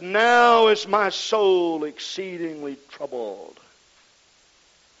 Jesus said, now is my soul exceedingly troubled.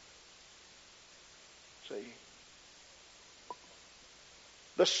 See?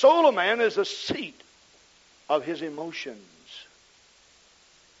 The soul of man is the seat of his emotions.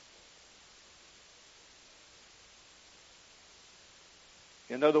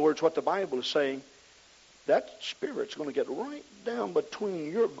 In other words, what the Bible is saying, that spirit's going to get right down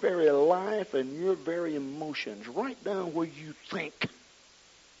between your very life and your very emotions, right down where you think.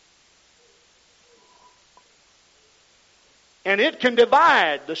 And it can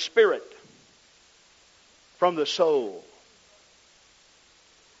divide the spirit from the soul.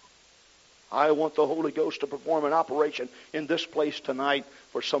 I want the Holy Ghost to perform an operation in this place tonight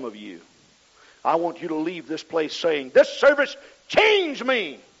for some of you. I want you to leave this place saying, this service changed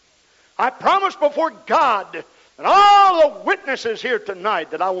me. I promise before God and all the witnesses here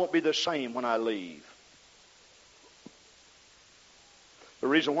tonight that I won't be the same when I leave. The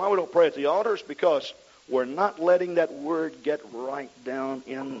reason why we don't pray at the altar is because we're not letting that word get right down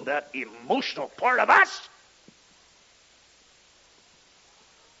in that emotional part of us.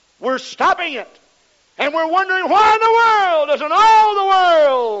 We're stopping it. And we're wondering why in the world doesn't all the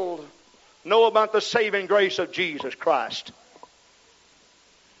world know about the saving grace of Jesus Christ.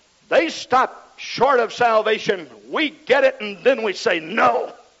 They stop short of salvation. We get it and then we say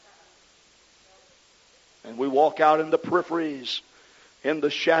no. And we walk out in the peripheries, in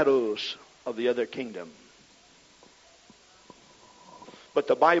the shadows of the other kingdom. But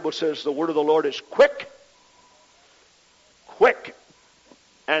the Bible says the word of the Lord is quick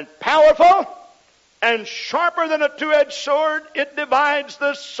and powerful and sharper than a two-edged sword. It divides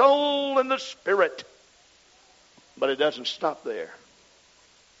the soul and the spirit. But it doesn't stop there.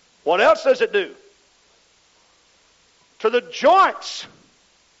 What else does it do? To the joints.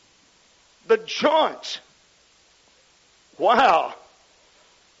 The joints. Wow.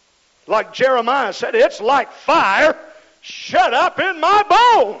 Like Jeremiah said, it's like fire shut up in my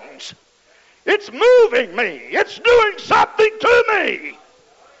bones. It's moving me. It's doing something to me.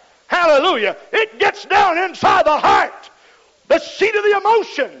 Hallelujah. It gets down inside the heart, the seat of the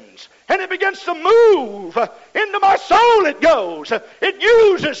emotions, and it begins to move. Into my soul it goes. It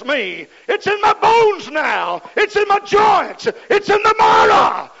uses me. It's in my bones now. It's in my joints. It's in the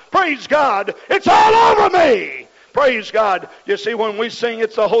marrow. Praise God. It's all over me. Praise God. You see, when we sing,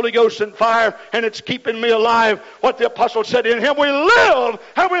 it's the Holy Ghost and fire, and it's keeping me alive. What the apostle said, in Him we live,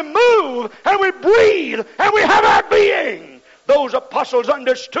 and we move, and we breathe, and we have our being. Those apostles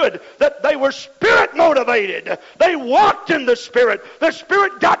understood that they were Spirit motivated. They walked in the Spirit. The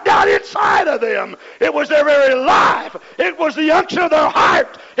Spirit got down inside of them. It was their very life. It was the unction of their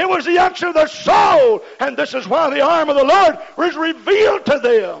heart. It was the unction of their soul. And this is why the arm of the Lord was revealed to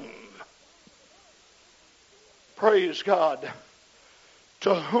them. Praise God.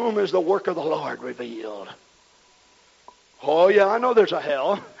 To whom is the work of the Lord revealed? Oh yeah, I know there's a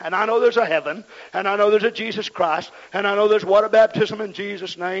hell, and I know there's a heaven, and I know there's a Jesus Christ, and I know there's water baptism in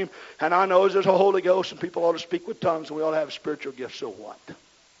Jesus' name, and I know there's a Holy Ghost, and people ought to speak with tongues, and we ought to have spiritual gifts, so what?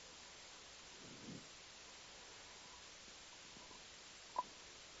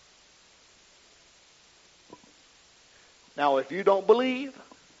 Now, if you don't believe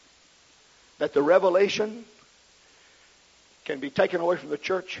that the revelation can be taken away from the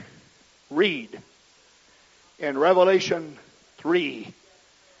church, read in Revelation 3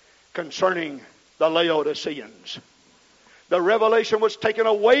 concerning the Laodiceans. The revelation was taken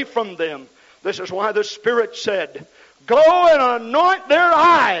away from them. This is why the Spirit said, go and anoint their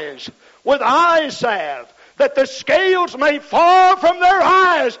eyes with eye salve, that the scales may fall from their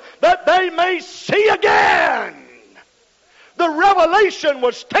eyes, that they may see again. The revelation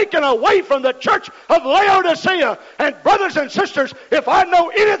was taken away from the church of Laodicea. And brothers and sisters, if I know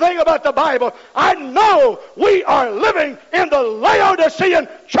anything about the Bible, I know we are living in the Laodicean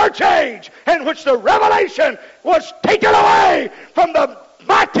church age, in which the revelation was taken away from the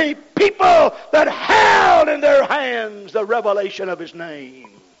mighty people that held in their hands the revelation of His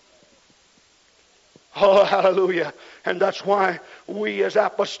name. Oh, hallelujah. And that's why we as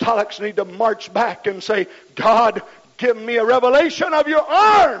apostolics need to march back and say, God, give me a revelation of your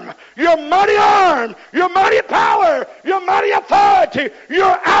arm, your mighty power, your mighty authority,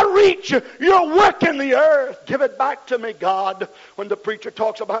 your outreach, your work in the earth. Give it back to me, God. When the preacher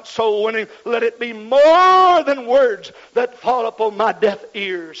talks about soul winning, let it be more than words that fall upon my deaf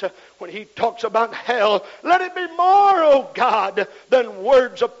ears. When he talks about hell, let it be more, oh God, than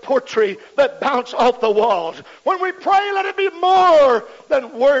words of poetry that bounce off the walls. When we pray, let it be more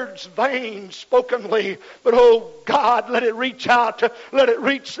than words vain spokenly. But oh God, let it reach out, let it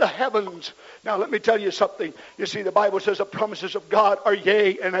reach the heavens. Now let me tell you something. You see, the Bible says the promises of God are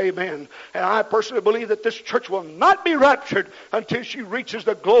yea and amen. And I personally believe that this church will not be raptured until she reaches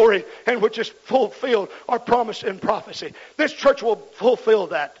the glory in which is fulfilled or promised in prophecy. This church will fulfill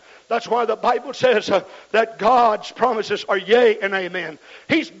that. That's why the Bible says that God's promises are yea and amen.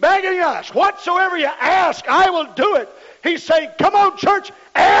 He's begging us, whatsoever you ask, I will do it. He's saying, come on, church,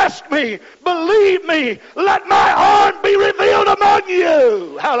 ask me, believe me, let my arm be revealed among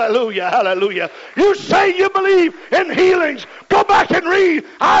you. Hallelujah, hallelujah. You say you believe in healings. Go back and read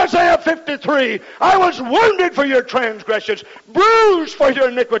Isaiah 53. I was wounded for your transgressions, bruised for your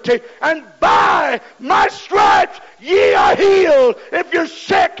iniquity, and by my stripes ye are healed. If you're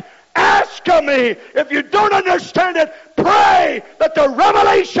sick, ask of me. If you don't understand it, pray that the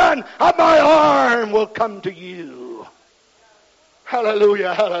revelation of my arm will come to you.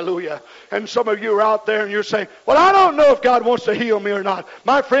 Hallelujah, hallelujah. And some of you are out there and you're saying, well, I don't know if God wants to heal me or not.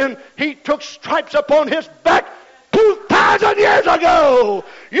 My friend, He took stripes upon His back 2,000 2,000 years ago.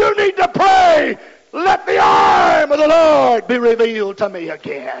 You need to pray, let the arm of the Lord be revealed to me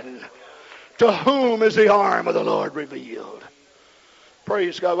again. To whom is the arm of the Lord revealed?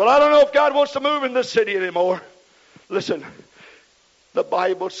 Praise God. Well, I don't know if God wants to move in this city anymore. Listen, the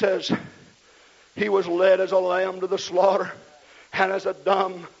Bible says he was led as a lamb to the slaughter, and as a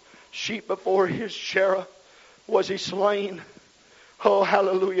dumb sheep before his shearer was he slain. Oh,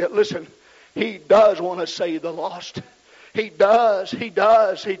 hallelujah. Listen, he does want to save the lost. He does. He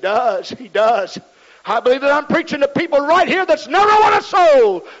does. He does. He does. I believe that I'm preaching to people right here that's never won a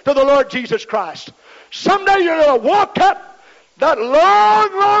soul to the Lord Jesus Christ. Someday you're going to walk up that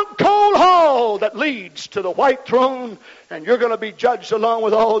long, long, cold hall that leads to the white throne, and you're going to be judged along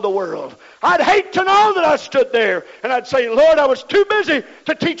with all the world. I'd hate to know that I stood there and I'd say, Lord, I was too busy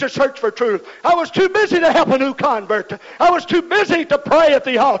to teach a search for truth. I was too busy to help a new convert. I was too busy to pray at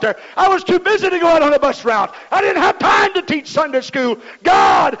the altar. I was too busy to go out on a bus route. I didn't have time to teach Sunday school.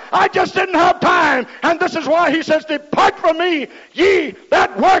 God, I just didn't have time. And this is why he says, depart from me, ye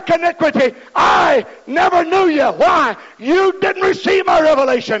that work iniquity. I never knew you. Why? You didn't receive my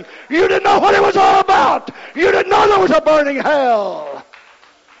revelation. You didn't know what it was all about. You didn't know there was a burning hell.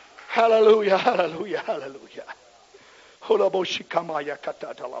 Hallelujah, hallelujah, hallelujah. But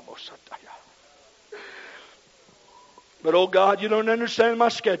oh God, you don't understand my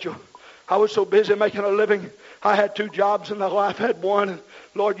schedule. I was so busy making a living. I had 2 jobs and my wife had 1. And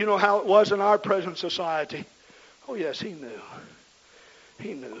Lord, you know how it was in our present society. Oh yes, he knew.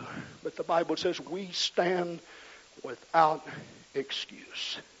 He knew. But the Bible says we stand without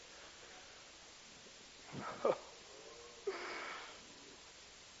excuse.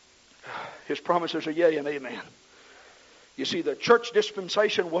 His promises are yea and amen. You see, the church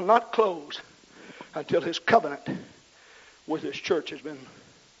dispensation will not close until his covenant with his church has been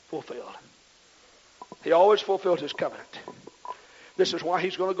fulfilled. He always fulfilled his covenant. This is why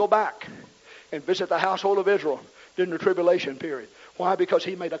he's going to go back and visit the household of Israel during the tribulation period. Why? Because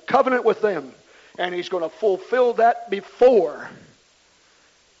he made a covenant with them, and he's going to fulfill that before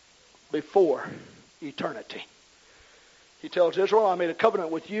eternity. He tells Israel, I made a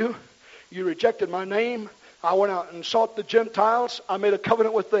covenant with you. You rejected my name. I went out and sought the Gentiles. I made a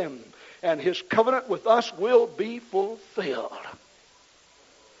covenant with them. And his covenant with us will be fulfilled.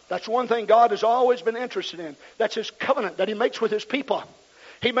 That's one thing God has always been interested in. That's his covenant that he makes with his people.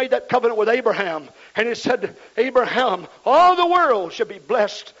 He made that covenant with Abraham. And he said, Abraham, all the world shall be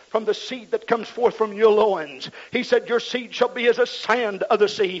blessed from the seed that comes forth from your loins. He said, your seed shall be as the sand of the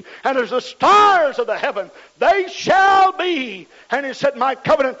sea, and as the stars of the heaven. They shall be. And he said, my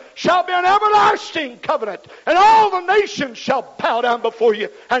covenant shall be an everlasting covenant, and all the nations shall bow down before you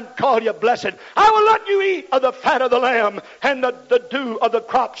and call you blessed. I will let you eat of the fat of the lamb and the dew of the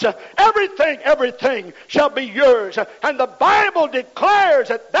crops. Everything shall be yours. And the Bible declares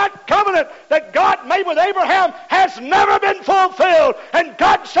that covenant that God made with Abraham has never been fulfilled. And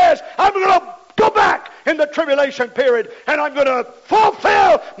God says, I'm going to go back in the tribulation period, and I'm going to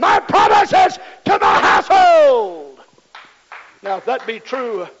fulfill my promises to my household. Now, if that be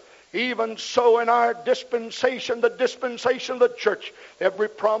true, even so in our dispensation, the dispensation of the church, every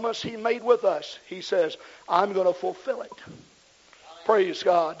promise he made with us, he says, I'm going to fulfill it. Praise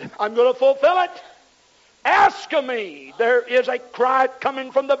God. I'm going to fulfill it. Ask of me. There is a cry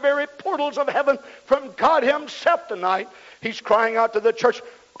coming from the very portals of heaven from God himself tonight. He's crying out to the church,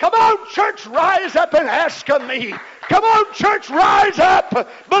 come on, church, rise up and ask of me. Come on, church, rise up.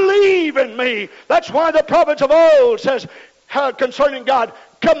 Believe in me. That's why the prophets of old says concerning God,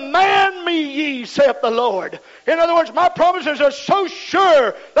 command me ye, saith the Lord. In other words, my promises are so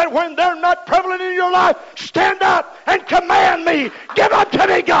sure that when they're not prevalent in your life, stand up and command me. Give them to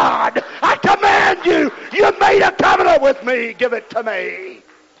me, God. I command you. You made a covenant with me. Give it to me.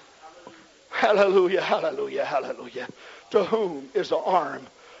 Hallelujah, hallelujah, hallelujah. To whom is the arm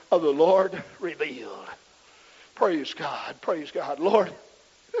of the Lord revealed? Praise God, praise God. Lord,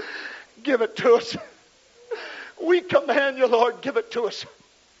 give it to us. We command you, Lord, give it to us.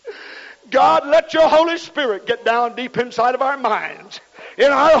 God, let your Holy Spirit get down deep inside of our minds,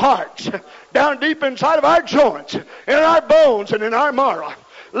 in our hearts, down deep inside of our joints, in our bones and in our marrow.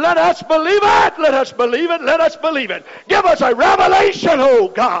 Let us believe it. Let us believe it. Let us believe it. Give us a revelation, oh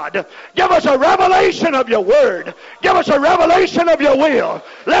God. Give us a revelation of your word. Give us a revelation of your will.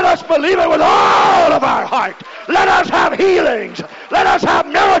 Let us believe it with all of our heart. Let us have healings. Let us have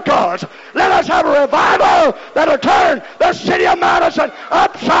miracles. Let us have a revival that'll turn the city of Madison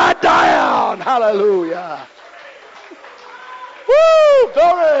upside down. Hallelujah. Woo!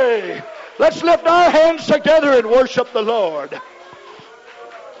 Glory! Let's lift our hands together and worship the Lord.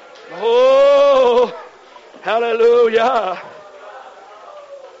 Oh, Hallelujah.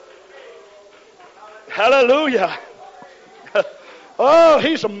 Hallelujah. Oh,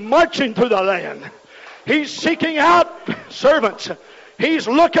 He's marching through the land. He's seeking out servants. He's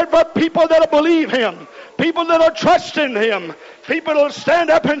looking for people that'll believe Him, people that'll trust in Him, people that'll stand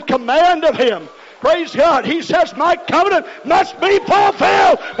up in command of Him. Praise God. He says, my covenant must be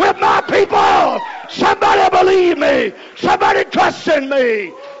fulfilled with my people. Somebody believe me. Somebody trust in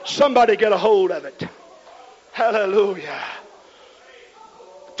me. Somebody get a hold of it. Hallelujah.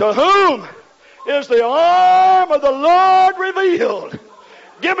 To whom is the arm of the Lord revealed?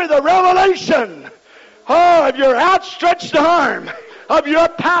 Give me the revelation of your outstretched arm, of your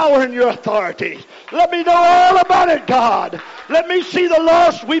power and your authority. Let me know all about it, God. Let me see the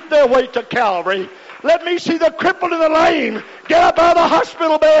lost weep their way to Calvary. Let me see the crippled and the lame get up out of the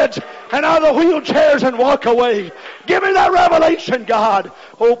hospital beds and out of the wheelchairs and walk away. Give me that revelation, God.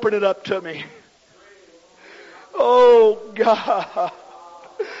 Open it up to me. Oh, God.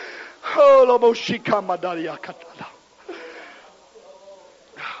 Oh, Lomoshika Madaria Katala.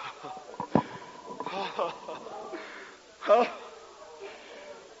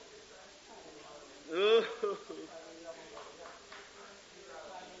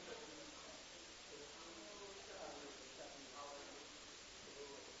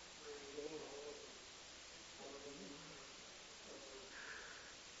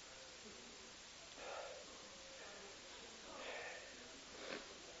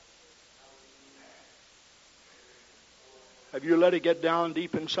 Have you let it get down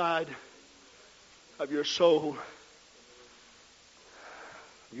deep inside of your soul,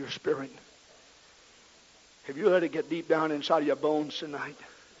 your spirit? Have you let it get deep down inside of your bones tonight?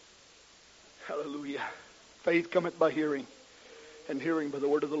 Hallelujah. Faith cometh by hearing, and hearing by the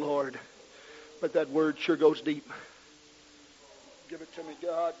word of the Lord. But that word sure goes deep. Give it to me,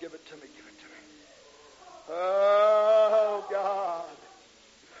 God. Give it to me. Give it to me. Oh, God.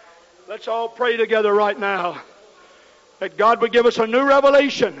 Let's all pray together right now that God would give us a new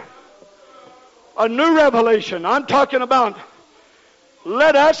revelation. A new revelation. I'm talking about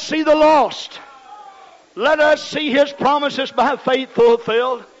let us see the lost. Let us see His promises by faith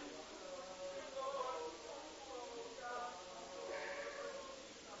fulfilled.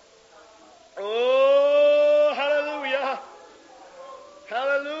 Oh, hallelujah.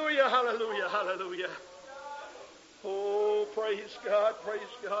 Hallelujah, hallelujah, hallelujah. Oh, praise God, praise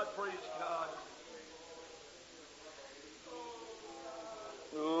God, praise God.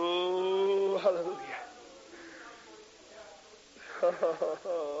 Oh, hallelujah.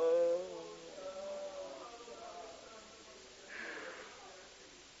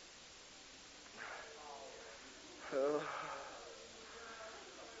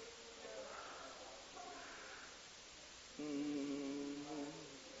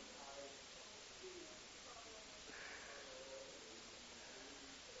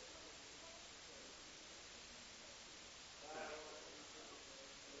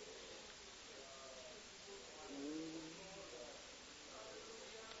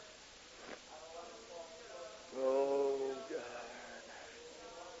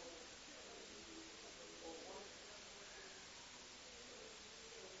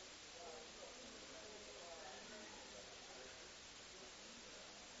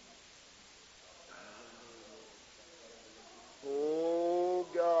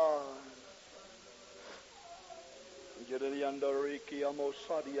 Yandariki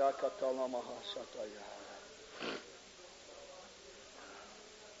Amosadia Katala Mahasataya.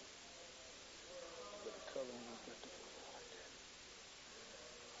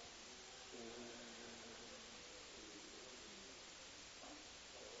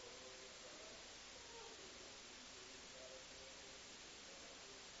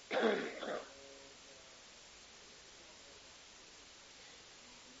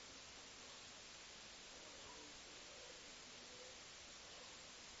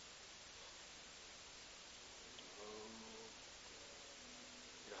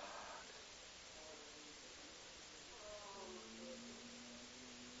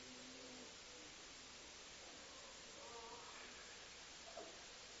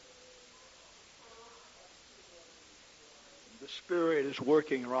 The Spirit is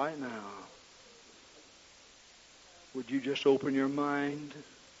working right now. Would you just open your mind?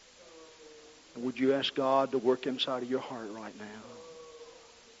 And would you ask God to work inside of your heart right now?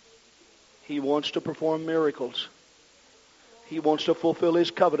 He wants to perform miracles. He wants to fulfill His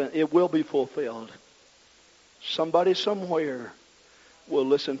covenant. It will be fulfilled. Somebody somewhere will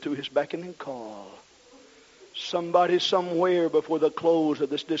listen to His beckoning call. Somebody somewhere before the close of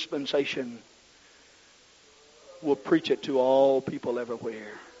this dispensation will preach it to all people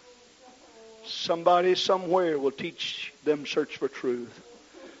everywhere. Somebody somewhere will teach them search for truth.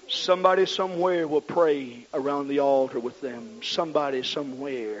 Somebody somewhere will pray around the altar with them. Somebody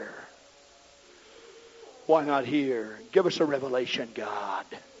somewhere. Why not here? Give us a revelation, God.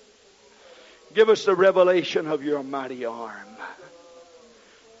 Give us the revelation of your mighty arm.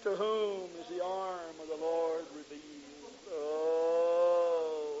 To whom is the arm of the Lord revealed?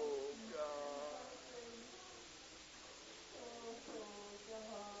 Oh, God.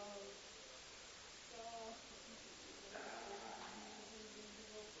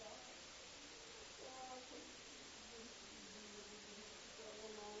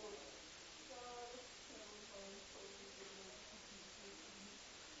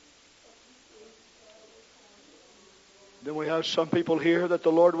 Then we have some people here that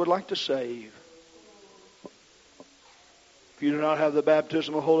the Lord would like to save. If you do not have the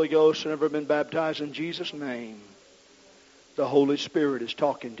baptism of the Holy Ghost and never been baptized in Jesus' name, the Holy Spirit is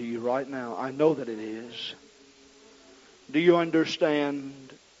talking to you right now. I know that it is. Do you understand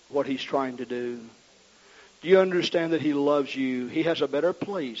what He's trying to do? Do you understand that He loves you? He has a better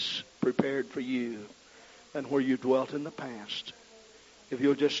place prepared for you than where you dwelt in the past. If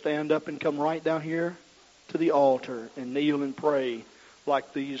you'll just stand up and come right down here to the altar and kneel and pray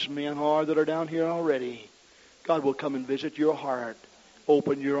like these men are that are down here already, God will come and visit your heart,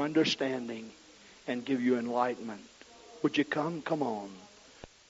 open your understanding, and give you enlightenment. Would you come? Come on.